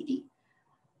FDD.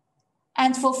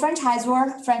 And for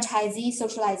franchisee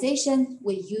socialization,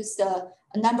 we use the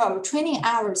number of training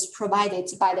hours provided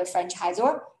by the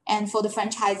franchisor. And for the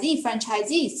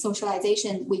franchisee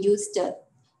socialization, we use the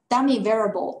dummy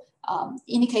variable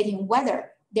indicating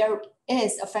whether there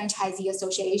is a franchisee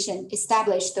association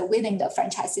established within the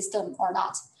franchise system or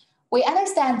not. We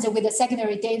understand that with the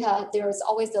secondary data, there is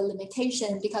always a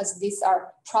limitation because these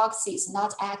are proxies,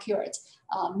 not accurate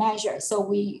measures. So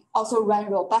we also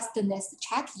run robustness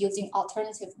check using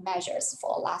alternative measures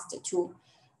for the last two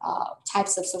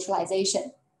types of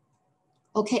socialization.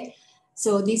 Okay,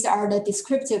 so these are the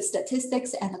descriptive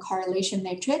statistics and the correlation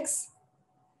matrix.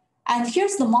 And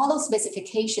here's the model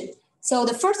specification. So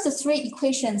the first three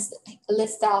equations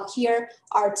listed out here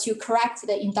are to correct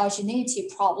the endogeneity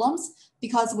problems,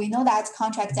 because we know that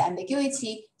contract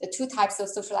ambiguity, the two types of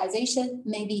socialization,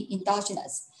 may be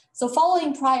endogenous. So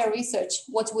following prior research,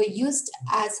 what we used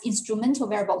as instrumental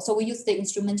variable, so we used the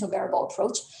instrumental variable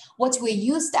approach. What we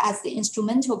used as the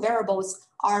instrumental variables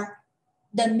are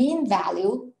the mean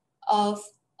value of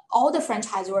all the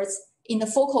franchisors in the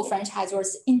focal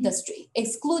franchisors industry,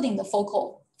 excluding the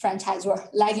focal franchisor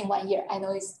lagging 1 year. I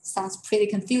know it sounds pretty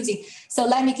confusing. So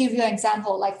let me give you an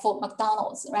example, like for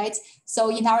McDonald's, right?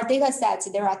 So in our data set,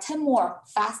 there are 10 more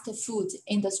fast food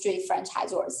industry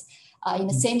franchisors in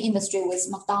the same industry with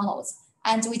McDonald's.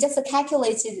 And we just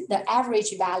calculated the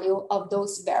average value of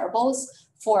those variables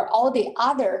for all the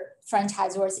other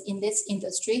franchisors in this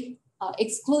industry,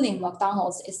 excluding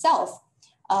McDonald's itself.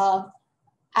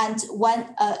 And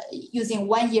using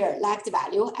 1 year lagged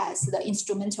value as the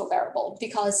instrumental variable,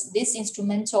 because this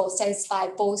instrumental satisfies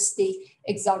both the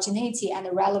exogeneity and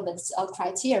the relevance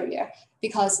criteria,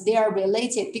 because they are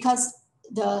related, because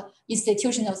the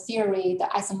institutional theory, the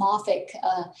isomorphic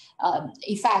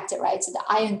effect, right? The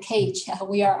iron cage,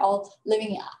 we are all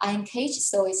living in an iron cage.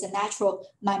 So it's a natural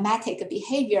mimetic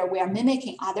behavior. We are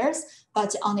mimicking others,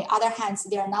 but on the other hand,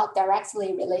 they are not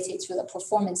directly related to the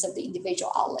performance of the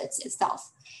individual outlets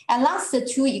itself. And last, the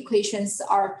two equations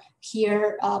are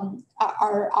here,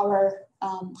 are our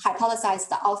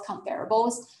hypothesized outcome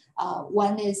variables.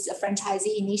 One is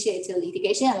franchisee-initiated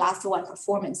litigation, and last one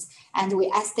performance. And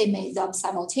we estimate them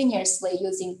simultaneously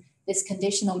using this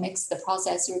conditional mixed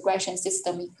process regression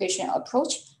system equation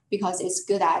approach, because it's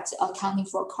good at accounting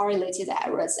for correlated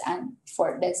errors and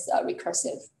for this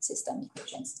recursive system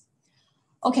equations.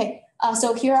 Okay,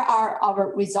 so here are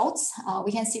our results.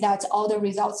 We can see that all the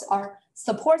results are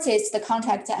supported. The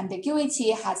contract ambiguity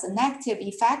has a negative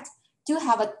effect, do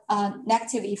have a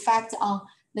negative effect on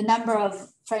the number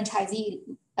of franchisee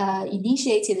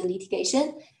initiated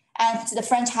litigation, and the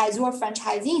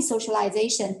franchisor-franchisee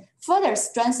socialization further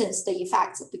strengthens the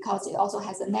effect because it also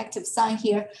has a negative sign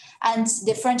here, and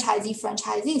the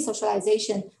franchisee-franchisee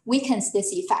socialization weakens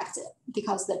this effect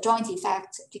because the joint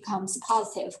effect becomes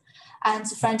positive, and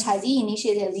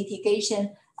franchisee-initiated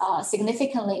litigation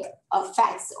significantly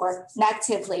affects or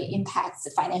negatively impacts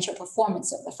the financial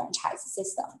performance of the franchise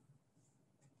system.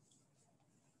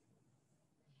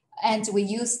 And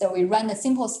we run a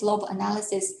simple slope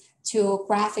analysis to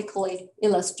graphically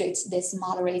illustrate this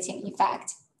moderating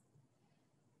effect.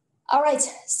 All right,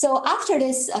 so after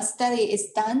this study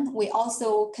is done, we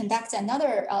also conduct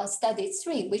another study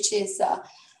 3, which is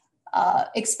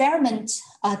experiment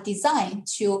design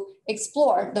to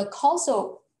explore the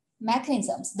causal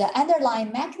mechanisms, the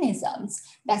underlying mechanisms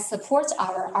that support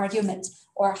our argument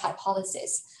or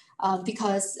hypothesis.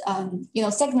 Because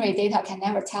secondary data can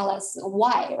never tell us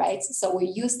why, right? So we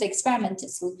use the experiment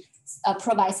to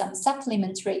provide some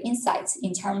supplementary insights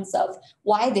in terms of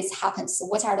why this happens. So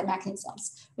what are the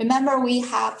mechanisms? Remember, we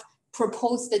have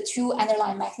proposed the two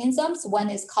underlying mechanisms.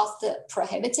 One is cost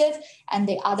prohibitive, and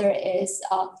the other is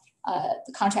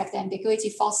the contract ambiguity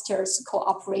fosters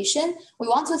cooperation. We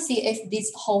want to see if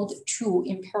these hold true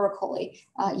empirically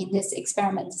in this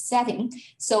experiment setting.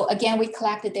 So again, we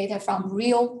collect the data from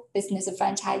real business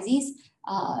franchisees.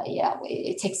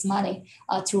 It takes money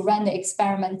to run the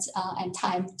experiment and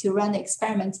time to run the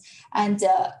experiment. And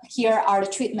here are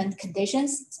the treatment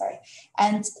conditions,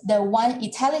 And the one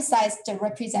italicized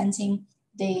representing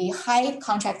the high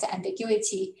contract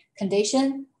ambiguity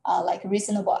condition, like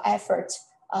reasonable effort,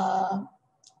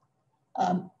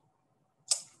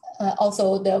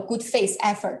 also the good faith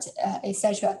effort,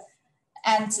 etc.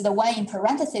 And the one in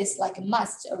parentheses, like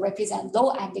must, represent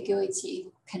low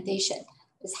ambiguity condition.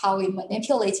 Is how we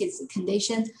manipulated the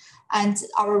condition. And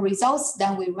our results,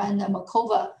 then we ran the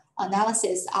Markova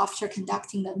analysis after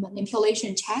conducting the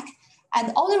manipulation check.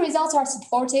 And all the results are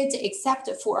supported except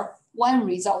for one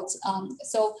result.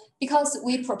 So because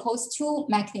we proposed two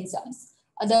mechanisms,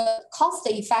 the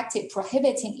cost-effective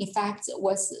prohibiting effect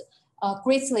was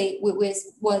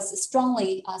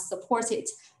strongly supported.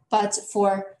 But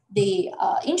for the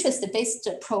interest-based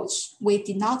approach, we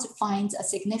did not find a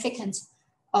significant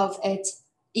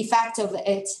effect of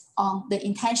it on the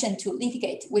intention to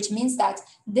litigate, which means that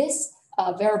this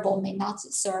variable may not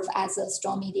serve as a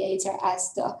strong mediator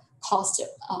as the cost,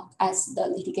 as the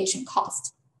litigation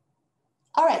cost.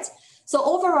 All right. So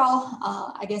overall,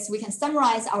 I guess we can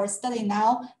summarize our study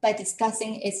now by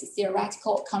discussing its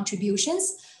theoretical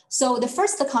contributions. So the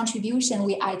first contribution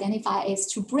we identify is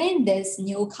to bring this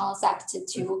new concept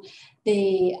to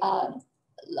the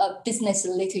business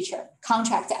literature,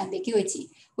 contract ambiguity,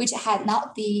 which had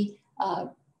not been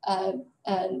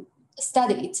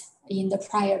studied in the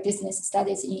prior business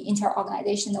studies in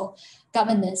interorganizational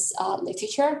governance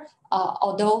literature,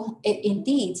 although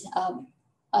it's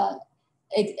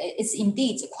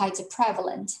indeed quite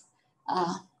prevalent.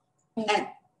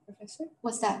 Professor?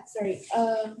 What's that? Sorry,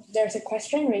 there's a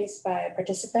question raised by a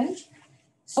participant.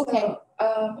 So, okay.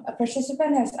 A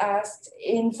participant has asked,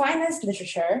 in finance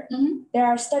literature, there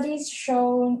are studies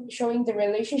showing the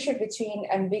relationship between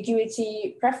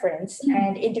ambiguity preference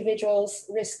and individuals'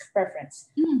 risk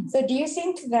preference. So do you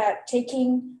think that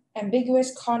taking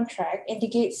ambiguous contract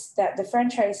indicates that the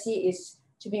franchisee is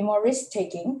to be more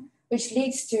risk-taking, which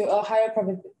leads to a higher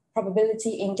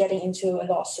probability in getting into a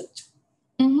lawsuit?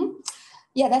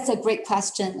 Yeah, that's a great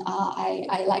question.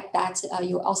 I like that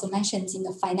you also mentioned in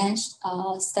the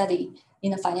financial study,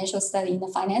 in the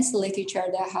finance literature,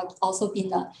 there have also been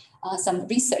some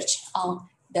research on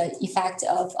the effect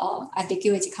of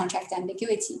ambiguity, contract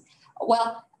ambiguity.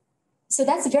 Well, so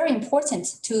that's very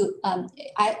important to,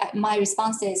 my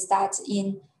response is that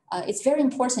it's very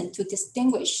important to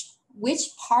distinguish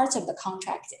which part of the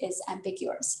contract is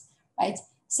ambiguous, right?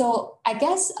 So I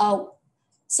guess,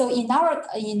 so in our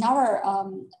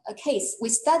case, we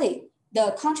study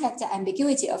the contract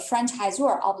ambiguity of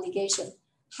franchisor obligation,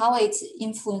 how it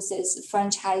influences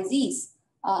franchisees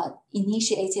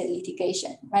initiated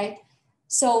litigation, right?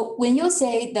 So when you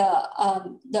say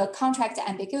the contract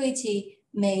ambiguity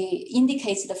may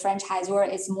indicate the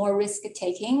franchisor is more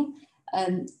risk-taking,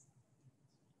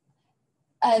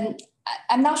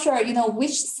 I'm not sure,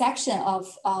 which section of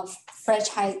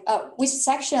franchise, which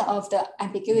section of the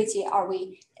ambiguity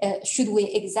should we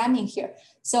examine here?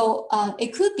 So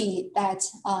it could be that,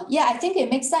 yeah, I think it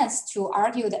makes sense to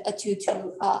argue that to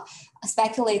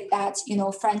speculate that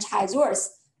franchisors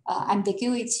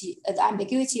the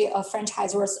ambiguity of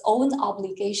franchisors' own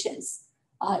obligations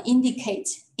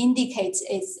indicates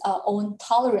its own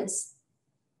tolerance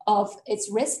of its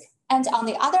risk, and on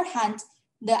the other hand,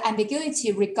 the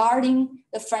ambiguity regarding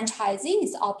the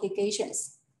franchisee's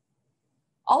obligations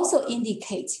also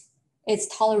indicate its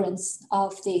tolerance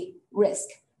of the risk,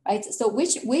 right? So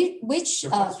which the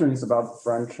question is about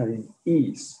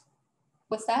franchisees.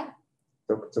 What's that?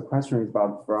 The question is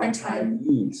about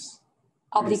franchisees.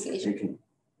 Obligation.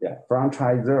 Yeah,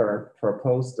 franchisor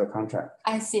proposed the contract.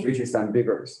 I see. Which is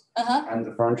ambiguous. And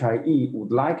the franchisee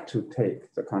would like to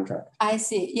take the contract. I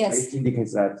see, yes. It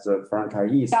indicates that the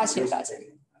franchisee is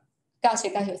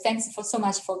Gotcha. Thanks so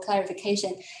much for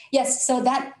clarification. Yes, so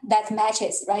that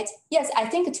matches, right? Yes, I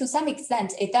think to some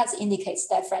extent it does indicate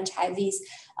that franchisees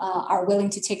are willing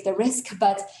to take the risk,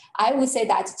 but I would say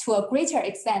that to a greater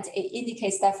extent, it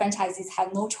indicates that franchisees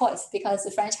have no choice because the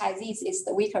franchisees is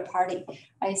the weaker party,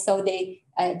 right? So they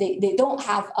don't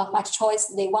have much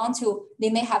choice. They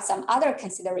may have some other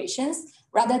considerations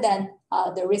rather than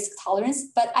the risk tolerance,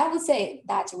 but I would say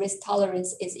that risk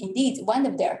tolerance is indeed one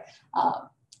of their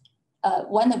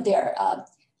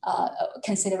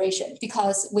consideration,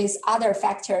 because with other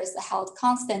factors held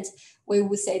constant, we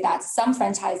would say that some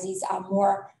franchisees are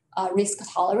more risk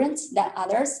tolerant than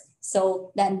others.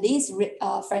 So then these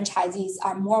franchisees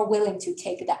are more willing to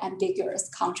take the ambiguous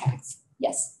contracts.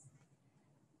 Yes.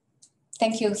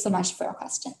 Thank you so much for your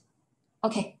question.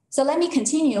 Okay, so let me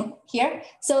continue here.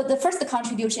 So the first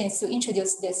contribution is to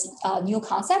introduce this new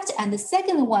concept. And the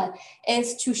second one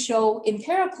is to show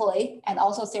empirically and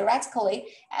also theoretically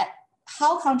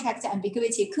how contract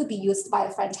ambiguity could be used by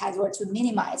the franchisor to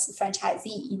minimize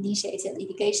franchisee-initiated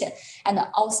litigation. And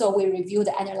also we review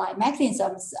the underlying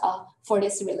mechanisms for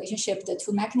this relationship, the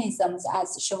two mechanisms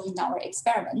as shown in our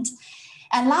experiment.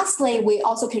 And lastly, we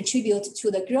also contribute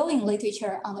to the growing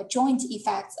literature on the joint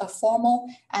effects of formal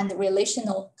and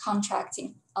relational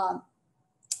contracting.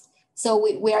 So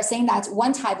we are saying that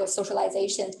one type of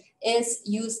socialization is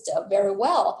used very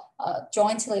well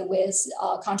jointly with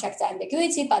contract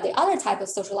ambiguity, but the other type of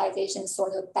socialization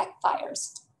sort of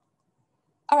backfires.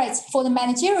 All right, for the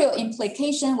managerial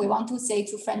implication, we want to say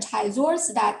to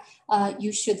franchisors that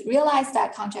you should realize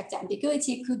that contract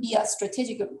ambiguity could be a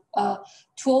strategic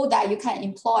tool that you can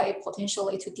employ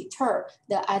potentially to deter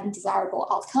the undesirable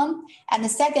outcome. And the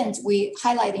second, we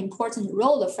highlight the important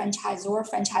role of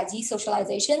franchisor-franchisee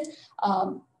socialization.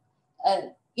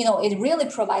 It really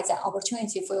provides an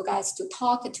opportunity for you guys to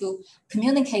talk, to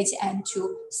communicate, and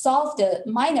to solve the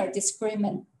minor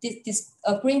disagreement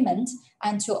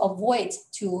and to avoid,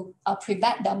 to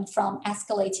prevent them from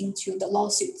escalating to the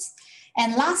lawsuits.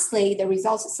 And lastly, the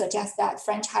results suggest that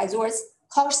franchisors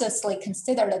cautiously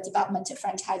consider the development of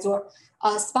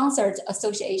franchisor-sponsored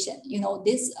association.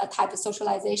 This type of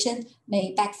socialization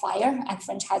may backfire, and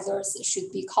franchisors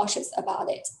should be cautious about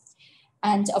it.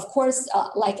 And of course,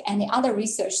 like any other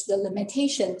research, the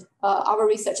limitation, our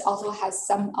research also has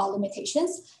some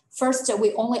limitations. First,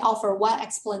 we only offer one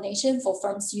explanation for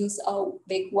firms' use of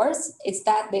big words. Is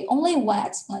that the only one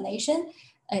explanation?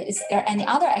 Is there any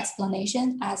other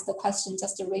explanation, as the question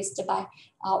just raised by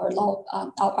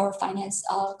our finance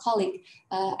colleague?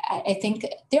 I think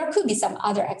there could be some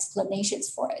other explanations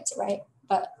for it, right?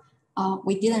 But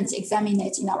we didn't examine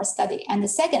it in our study. And the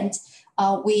second,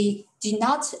 we did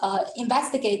not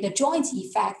investigate the joint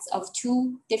effects of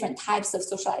two different types of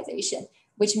socialization,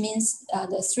 which means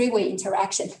the three-way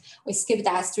interaction. We skipped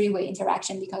that three-way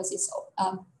interaction because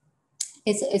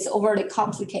it's overly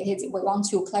complicated. We want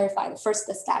to clarify the first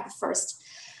step first.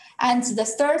 And the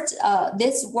third,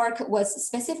 this work was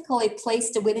specifically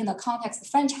placed within the context of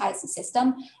franchise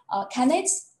system. Can it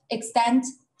extend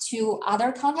to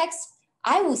other contexts?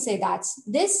 I would say that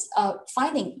this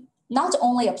finding not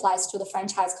only applies to the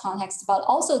franchise context, but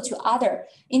also to other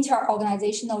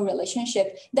interorganizational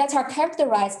relationships that are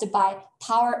characterized by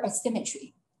power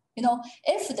asymmetry.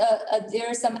 If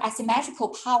there's some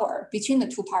asymmetrical power between the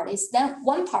two parties, then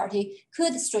one party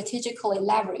could strategically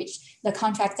leverage the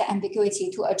contract ambiguity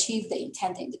to achieve the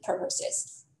intended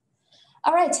purposes.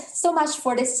 All right, so much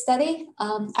for this study.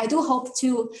 I do hope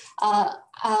to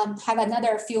have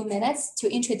another few minutes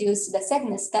to introduce the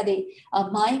second study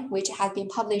of mine, which has been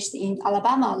published in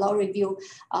Alabama Law Review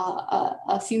a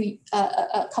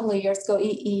couple of years ago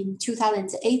in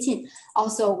 2018,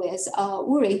 also with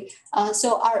Uri.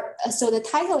 So the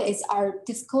title is "Are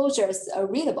Disclosures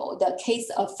Readable? The Case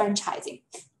of Franchising."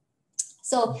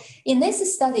 So in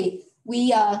this study,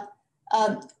 we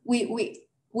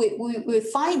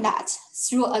find that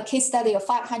through a case study of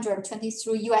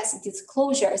 523 US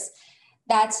disclosures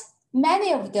that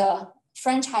many of the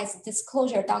franchise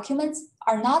disclosure documents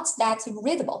are not that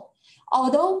readable.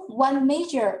 Although one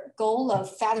major goal of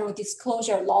federal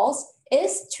disclosure laws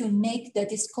is to make the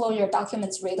disclosure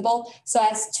documents readable so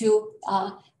as to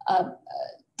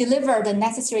deliver the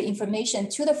necessary information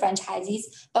to the franchisees,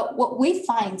 but what we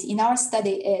find in our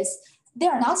study is they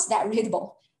are not that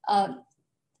readable.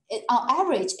 On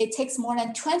average, it takes more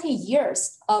than 20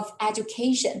 years of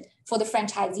education for the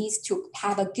franchisees to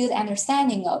have a good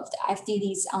understanding of the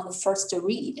FDDs on the first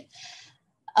read.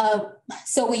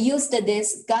 So we used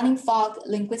this Gunning-Fogg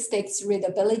Linguistics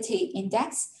Readability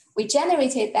Index. We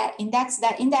generated that index.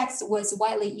 That index was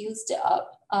widely used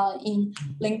in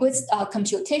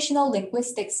computational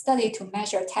linguistic study to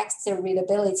measure text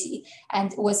readability,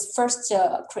 and was first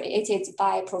created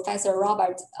by Professor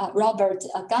Robert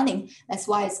Gunning. That's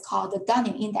why it's called the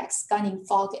Gunning Index,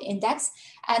 Gunning-Fogg Index.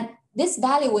 And this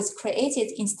value was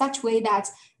created in such a way that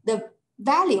the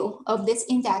value of this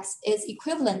index is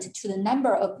equivalent to the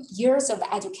number of years of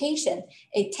education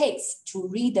it takes to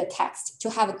read the text, to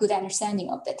have a good understanding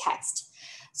of the text.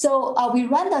 So we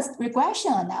run the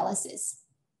regression analysis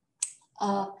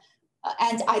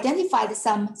and identified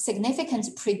some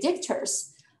significant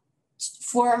predictors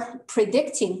for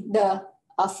predicting the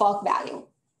Fogg value.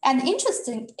 And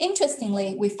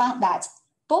interestingly, we found that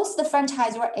both the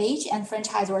franchisor age and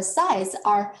franchisor size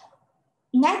are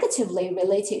negatively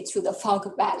related to the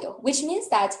Fogg value, which means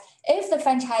that if the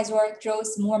franchisor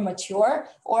grows more mature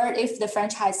or if the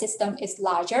franchise system is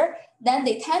larger, then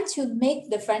they tend to make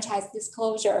the franchise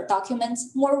disclosure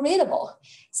documents more readable.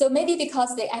 So maybe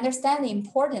because they understand the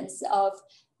importance of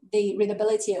the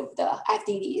readability of the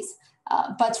FDDs,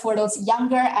 but for those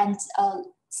younger and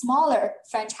smaller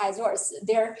franchisors,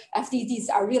 their FDDs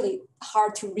are really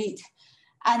hard to read.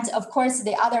 And of course,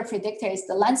 the other predictor is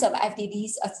the length of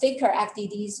FDDs. A thicker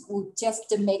FDDs would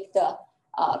just make the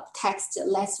text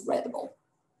less readable.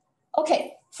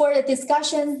 Okay, for the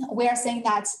discussion, we are saying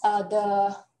that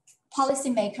the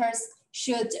policymakers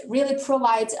should really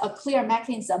provide a clear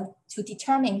mechanism to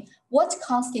determine what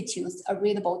constitutes a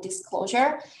readable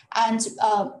disclosure and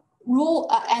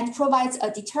provides a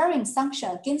deterring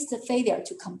sanction against the failure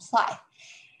to comply.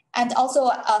 And also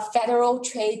a Federal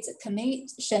Trade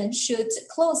Commission should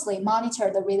closely monitor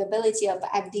the readability of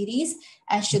FDDs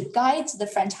and should guide the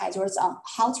franchisors on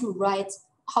how to write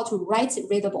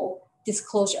readable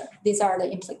disclosure. These are the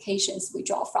implications we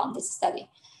draw from this study.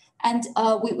 And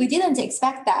we didn't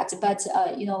expect that, but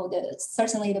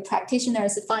certainly the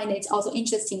practitioners find it also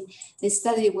interesting. This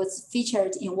study was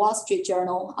featured in Wall Street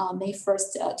Journal on May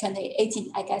 1st,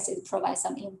 2018. I guess it provides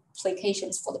some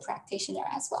implications for the practitioner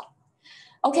as well.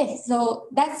 Okay, so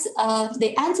that's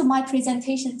the end of my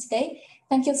presentation today.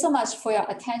 Thank you so much for your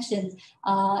attention,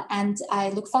 and I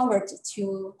look forward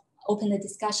to open the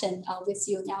discussion with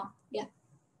you now. Yeah.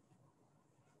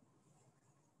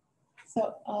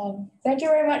 So thank you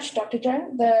very much, Dr.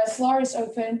 Zheng. The floor is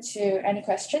open to any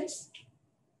questions.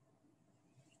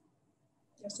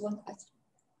 There's one question.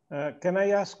 Can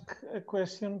I ask a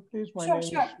question, please? My name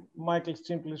is Michael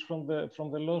Simplis from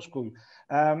the law school.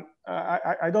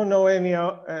 I don't know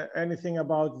anything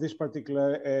about this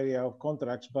particular area of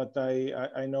contracts, but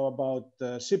I know about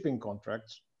shipping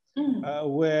contracts,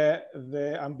 where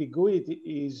the ambiguity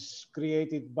is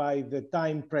created by the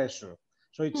time pressure.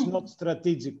 So it's not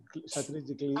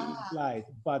strategically implied,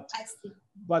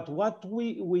 but what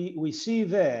we see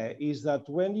there is that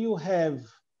when you have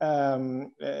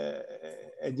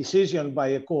a decision by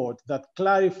a court that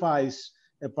clarifies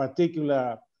a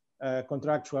particular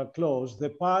contractual clause, the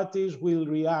parties will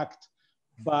react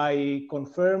by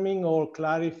confirming or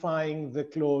clarifying the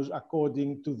clause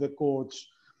according to the court's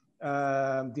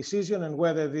decision and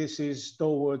whether this is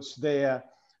towards their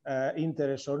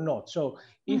interest or not. So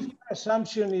if your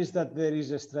assumption is that there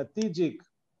is a strategic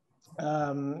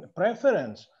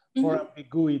preference for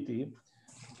ambiguity,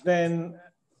 then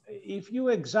if you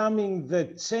examine the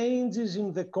changes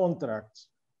in the contracts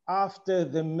after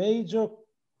the major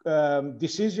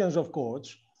decisions of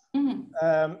courts,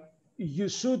 you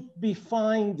should be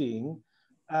finding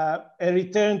a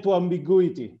return to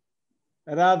ambiguity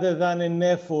rather than an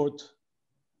effort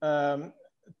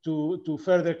to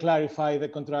further clarify the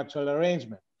contractual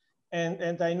arrangement.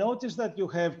 And I noticed that you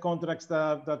have contracts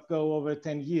that go over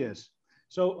 10 years.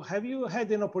 So have you had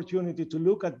an opportunity to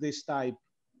look at this type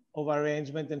of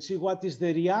arrangement and see what is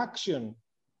the reaction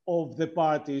of the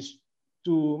parties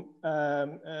to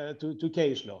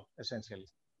case law, essentially?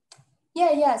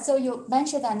 Yeah. So you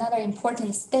mentioned another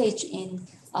important stage in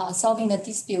solving the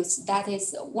disputes. That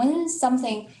is, when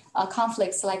something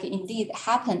conflicts like indeed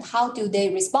happen, how do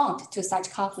they respond to such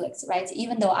conflicts, right?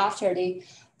 Even though after they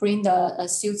bring the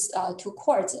suits to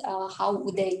court, how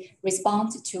would they respond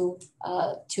to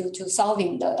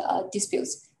solving the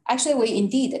disputes? Actually, we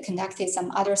indeed conducted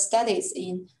some other studies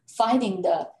in finding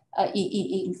the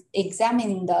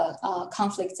examining the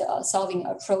conflict solving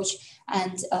approach.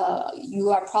 And you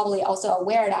are probably also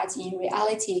aware that in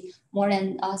reality, more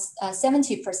than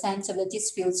 70% of the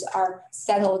disputes are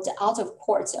settled out of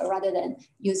court rather than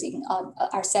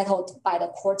are settled by the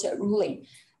court ruling.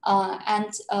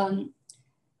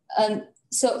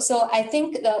 So I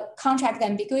think the contract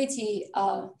ambiguity,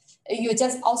 you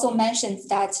just also mentioned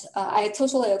that I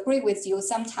totally agree with you.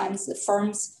 Sometimes the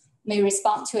firms may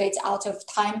respond to it out of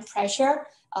time pressure,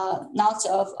 not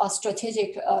of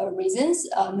strategic reasons.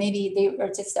 Maybe they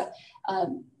were just,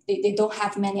 they don't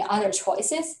have many other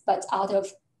choices, but out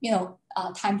of,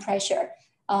 time pressure.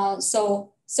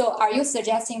 So are you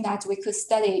suggesting that we could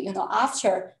study,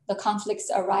 after the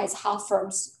conflicts arise, how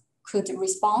firms could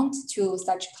respond to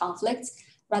such conflicts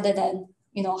rather than,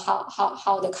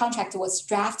 how the contract was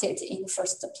drafted in the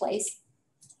first place?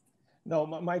 No,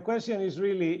 my question is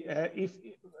really,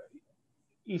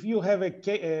 if you have a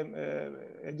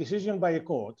decision by a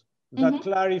court that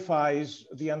clarifies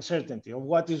the uncertainty of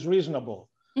what is reasonable,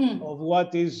 of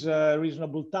what is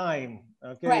reasonable time,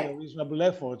 okay, right, reasonable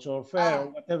efforts or fair, or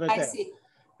whatever it is.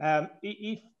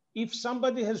 If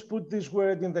somebody has put this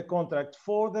word in the contract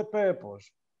for the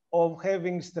purpose of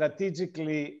having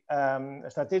strategic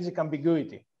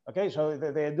ambiguity, okay, so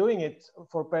they're doing it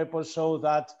for purpose so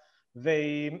that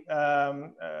they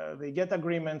get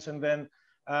agreements and then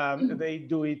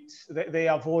they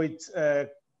avoid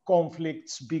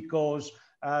conflicts because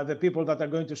the people that are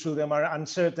going to sue them are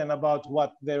uncertain about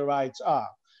what their rights are.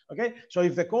 Okay, so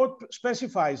if the court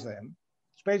specifies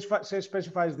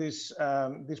this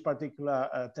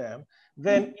particular term,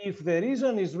 then if the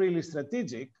reason is really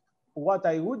strategic, what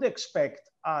I would expect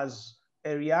as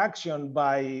a reaction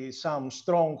by some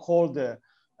strongholder,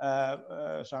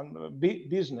 some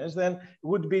business, then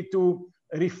would be to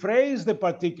rephrase the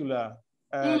particular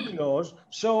clause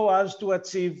so as to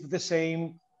achieve the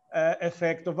same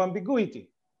effect of ambiguity.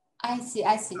 I see.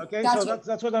 Okay, so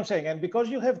that's what I'm saying. And because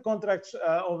you have contracts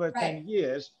over 10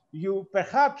 years, you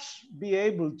perhaps be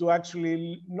able to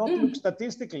actually not look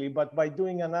statistically, but by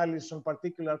doing analysis on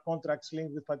particular contracts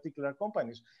linked with particular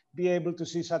companies, be able to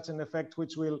see such an effect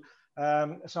which will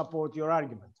support your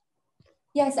argument.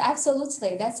 Yes,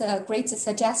 absolutely. That's a great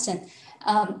suggestion.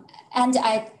 And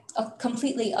I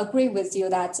completely agree with you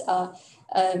that,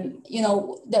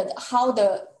 how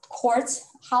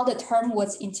the term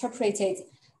was interpreted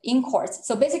in court.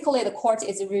 So basically the court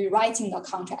is rewriting the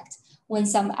contract when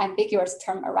some ambiguous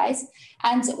term arises.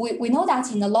 And we know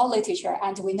that in the law literature,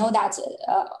 and we know that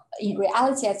in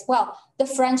reality as well, the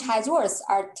franchisors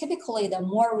are typically the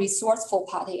more resourceful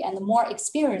party and the more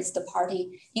experienced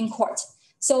party in court.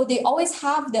 So they always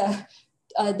have the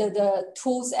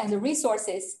tools and the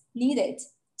resources needed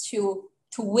to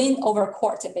win over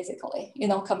court, basically,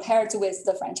 compared with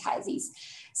the franchisees.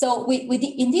 So we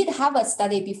indeed have a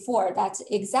study before that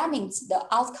examines the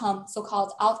outcome,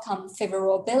 so-called outcome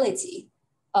favorability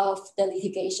of the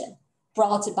litigation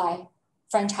brought by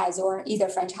franchisor, either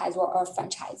franchisor or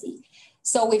franchisee.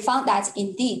 So we found that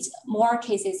indeed more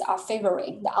cases are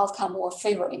favoring the outcome or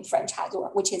favoring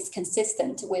franchisor, which is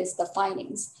consistent with the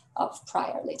findings of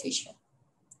prior litigation.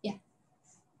 Yeah.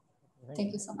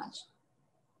 Thank you so much.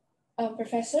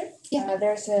 Professor, yeah.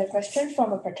 There's a question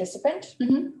from a participant.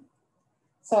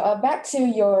 So back to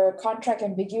your contract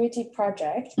ambiguity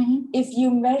project, if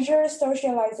you measure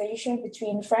socialization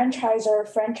between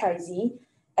franchisor-franchisee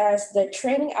as the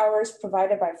training hours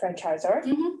provided by franchisor,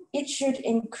 it should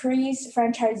increase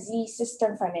franchisee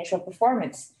system financial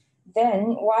performance.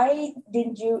 Then why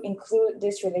didn't you include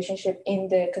this relationship in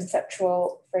the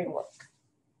conceptual framework?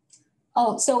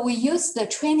 Oh, so we use the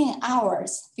training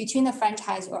hours between the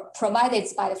franchisor provided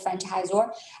by the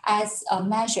franchisor as a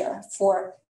measure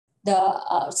for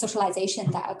the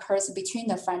socialization that occurs between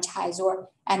the franchisor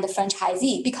and the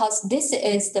franchisee, because this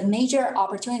is the major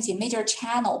opportunity, major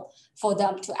channel for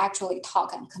them to actually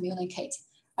talk and communicate,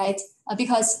 right?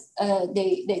 Because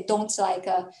they don't like,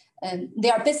 they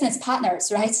are business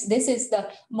partners, right? This is the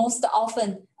most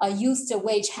often used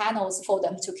way channels for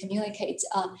them to communicate.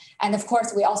 And of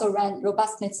course, we also run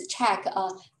robustness check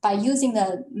by using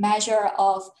the measure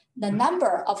of the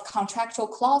number of contractual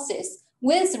clauses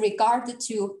with regard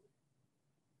to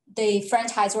the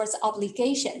franchisor's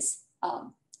obligations.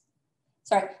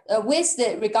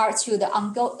 With regard to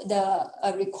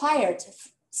the required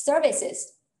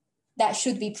services that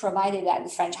should be provided at the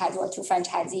franchisor to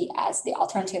franchisee as the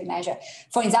alternative measure.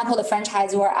 For example, the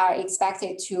franchisor are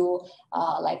expected to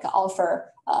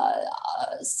offer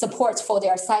support for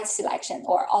their site selection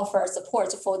or offer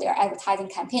support for their advertising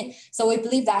campaign. So we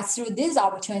believe that through these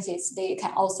opportunities, they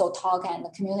can also talk and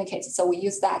communicate. So we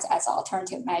use that as an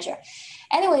alternative measure.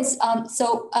 Anyways,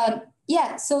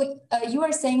 you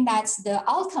were saying that the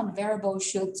outcome variable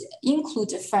should include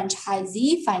the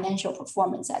franchisee financial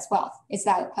performance as well. Is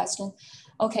that a question?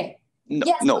 Okay. No,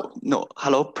 yes. no.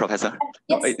 Hello, Professor.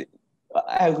 Yes. No,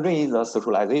 I agree the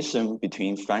socialization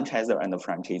between franchisor and the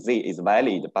franchisee is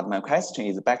valid, but my question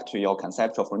is back to your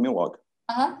conceptual framework.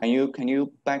 Can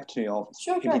you back to your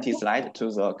PPT slide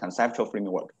to the conceptual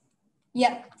framework?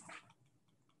 Yeah.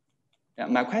 Yeah.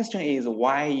 My question is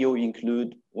why you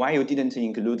didn't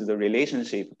include the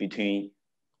relationship between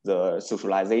the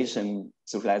socialization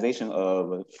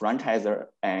of franchisor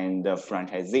and the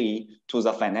franchisee to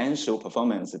the financial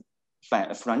performance,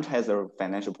 franchisor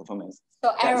financial performance.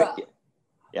 So arrow.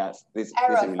 Yes, this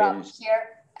relationship. From here,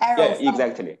 arrow. Yeah,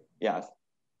 exactly. Yes.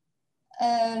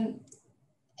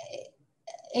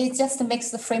 It just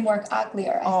makes the framework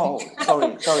uglier. I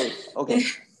think. sorry. Okay,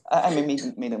 I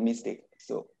made a mistake.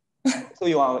 So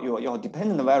your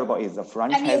dependent variable is the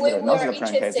franchisor, not the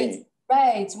franchisee.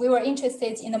 Right. We were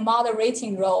interested in the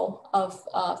moderating role of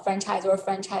franchisor or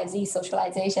franchisee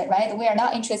socialization. Right. We are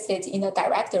not interested in the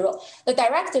direct role. The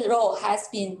direct role has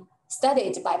been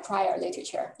studied by prior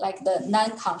literature, like the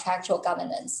non-contractual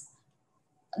governance,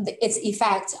 its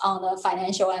effect on the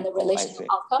financial and the relational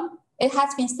outcome. It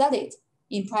has been studied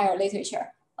in prior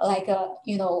literature, like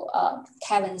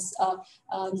Kevin's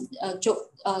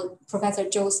Professor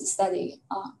Joe's study,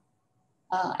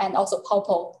 and also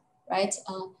Popo, right?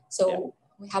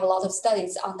 We have a lot of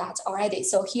studies on that already.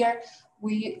 So here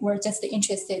we were just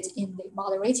interested in the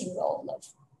moderating role of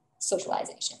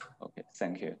socialization. Okay,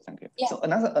 thank you. Yeah. So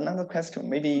another question,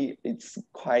 maybe it's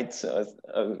quite a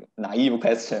naive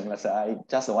question, but I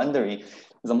just wondering,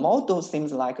 the model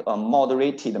seems like a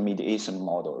moderated mediation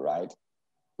model, right?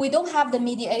 We don't have the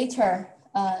mediator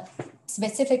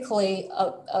specifically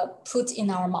put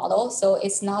in our model, so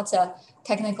it's not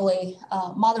technically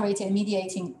moderated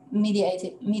mediation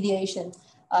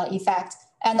effect.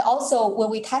 And also, when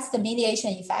we test the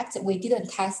mediation effect, we didn't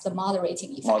test the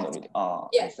moderating effect.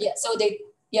 So they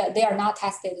are not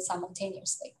tested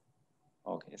simultaneously.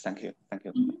 Okay, thank you.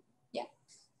 Mm-hmm. Yeah.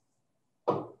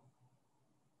 No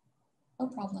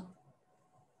problem.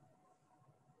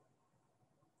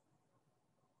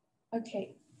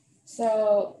 Okay,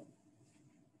 so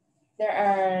there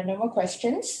are no more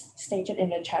questions stated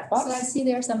in the chat box. So I see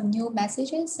there are some new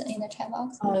messages in the chat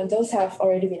box. Those have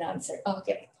already been answered.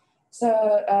 Okay.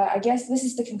 So I guess this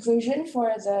is the conclusion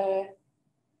for the.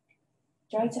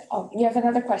 Oh, you have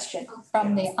another question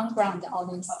from the on-ground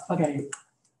audience. Okay.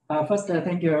 First,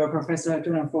 thank you, Professor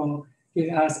Zheng, for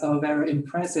giving us a very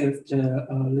impressive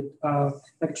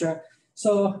lecture.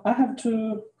 So I have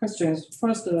two questions.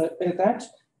 First, is that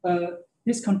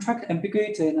this contract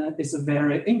ambiguity is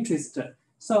very interesting.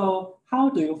 So how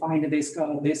do you find this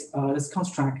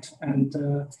construct? And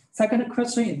second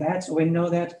question is that we know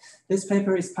that this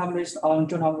paper is published on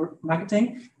Journal of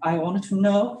Marketing. I want to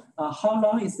know how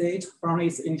long is it from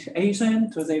its initiation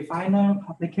to the final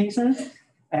publication?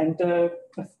 And a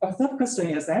third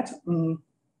question is that in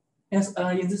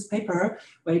this paper,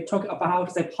 we talk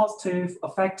about the positive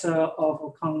effect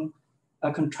of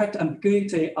contract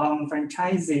ambiguity on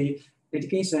franchisee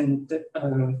litigation.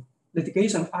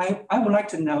 I would like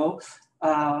to know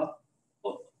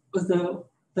the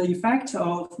effect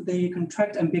of the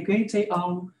contract ambiguity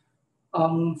on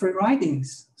free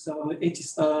ridings. So it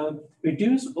is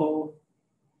reduce or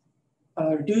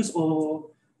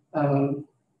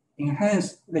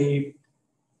enhance the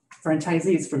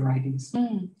franchisees' free ridings.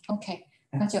 Okay.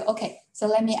 Gotcha. Okay, so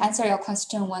let me answer your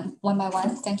question one by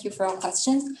one. Thank you for your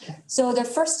questions. So the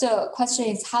first question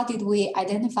is, how did we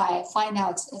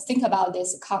think about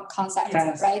this concept,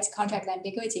 right? Contract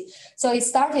ambiguity. So it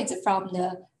started from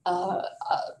the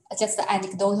just an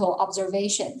anecdotal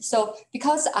observation. So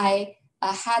because I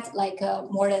had like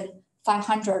more than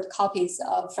 500 copies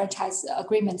of franchise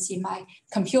agreements in my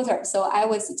computer, so I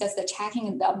was just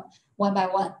checking them one by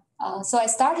one. So I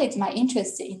started my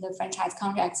interest in the franchise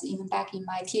contracts even back in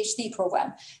my PhD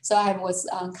program. So I was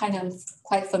kind of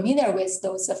quite familiar with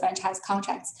those franchise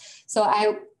contracts. So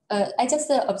I just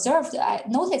observed, I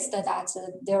noticed that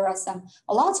there are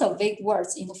a lot of vague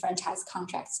words in the franchise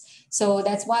contracts. So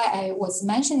that's why I was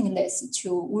mentioning this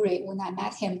to Uri when I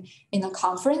met him in a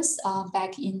conference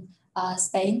back in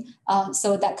Spain.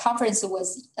 So that conference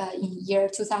was in year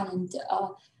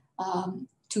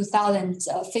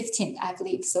 2015, I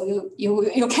believe. So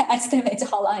you can estimate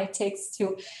how long it takes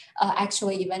to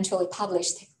actually eventually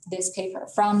publish this paper.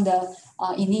 From the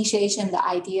initiation, the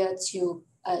idea to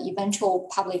eventual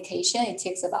publication, it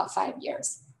takes about 5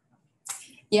 years.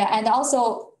 Yeah, and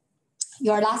also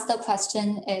your last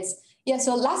question is,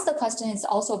 so last question is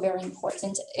also very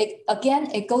important.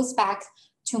 It goes back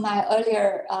to my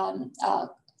earlier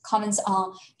comments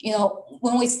on,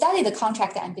 when we study the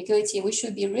contract ambiguity, we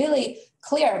should be really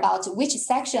clear about which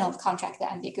section of contract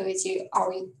ambiguity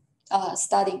are we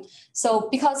studying. So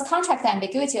because contract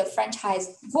ambiguity of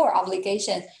franchisor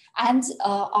obligation and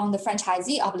on the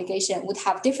franchisee obligation would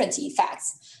have different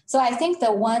effects. So I think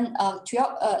the one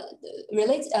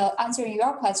answering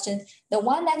your question, the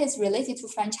one that is related to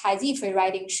franchisee free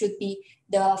riding should be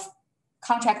the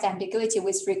contract ambiguity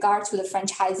with regard to the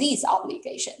franchisee's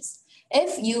obligations.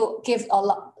 If you give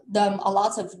them a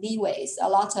lot of leeways, a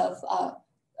lot of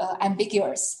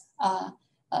ambiguous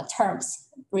terms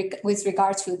with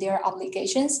regard to their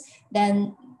obligations,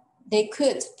 then they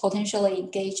could potentially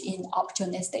engage in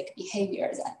opportunistic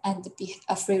behaviors and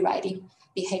free riding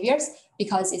behaviors,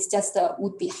 because it's just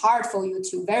would be hard for you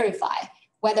to verify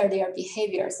whether their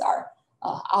behaviors are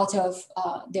out of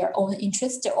their own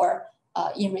interest or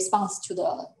in response to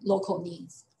the local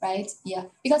needs, right? Yeah,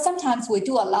 because sometimes we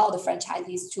do allow the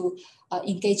franchisees to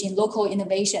engage in local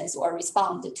innovations or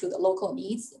respond to the local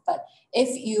needs. But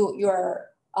if your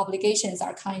obligations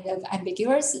are kind of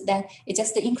ambiguous, then it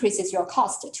just increases your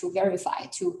cost to verify,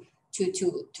 to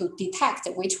detect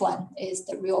which one is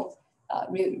the real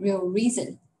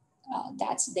reason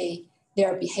that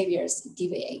their behaviors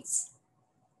deviates.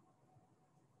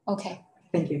 Okay.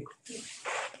 Thank you.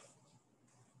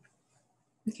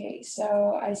 Okay,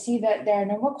 so I see that there are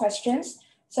no more questions.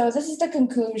 So this is the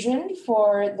conclusion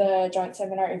for the joint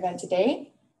seminar event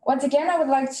today. Once again, I would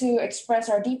like to express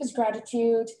our deepest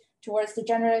gratitude towards the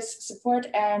generous support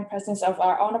and presence of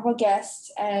our honorable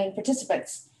guests and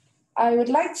participants. I would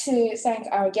like to thank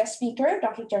our guest speaker,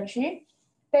 Dr. Zheng Xu.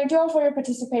 Thank you all for your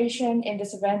participation in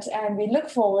this event, and we look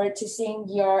forward to seeing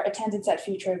your attendance at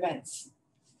future events.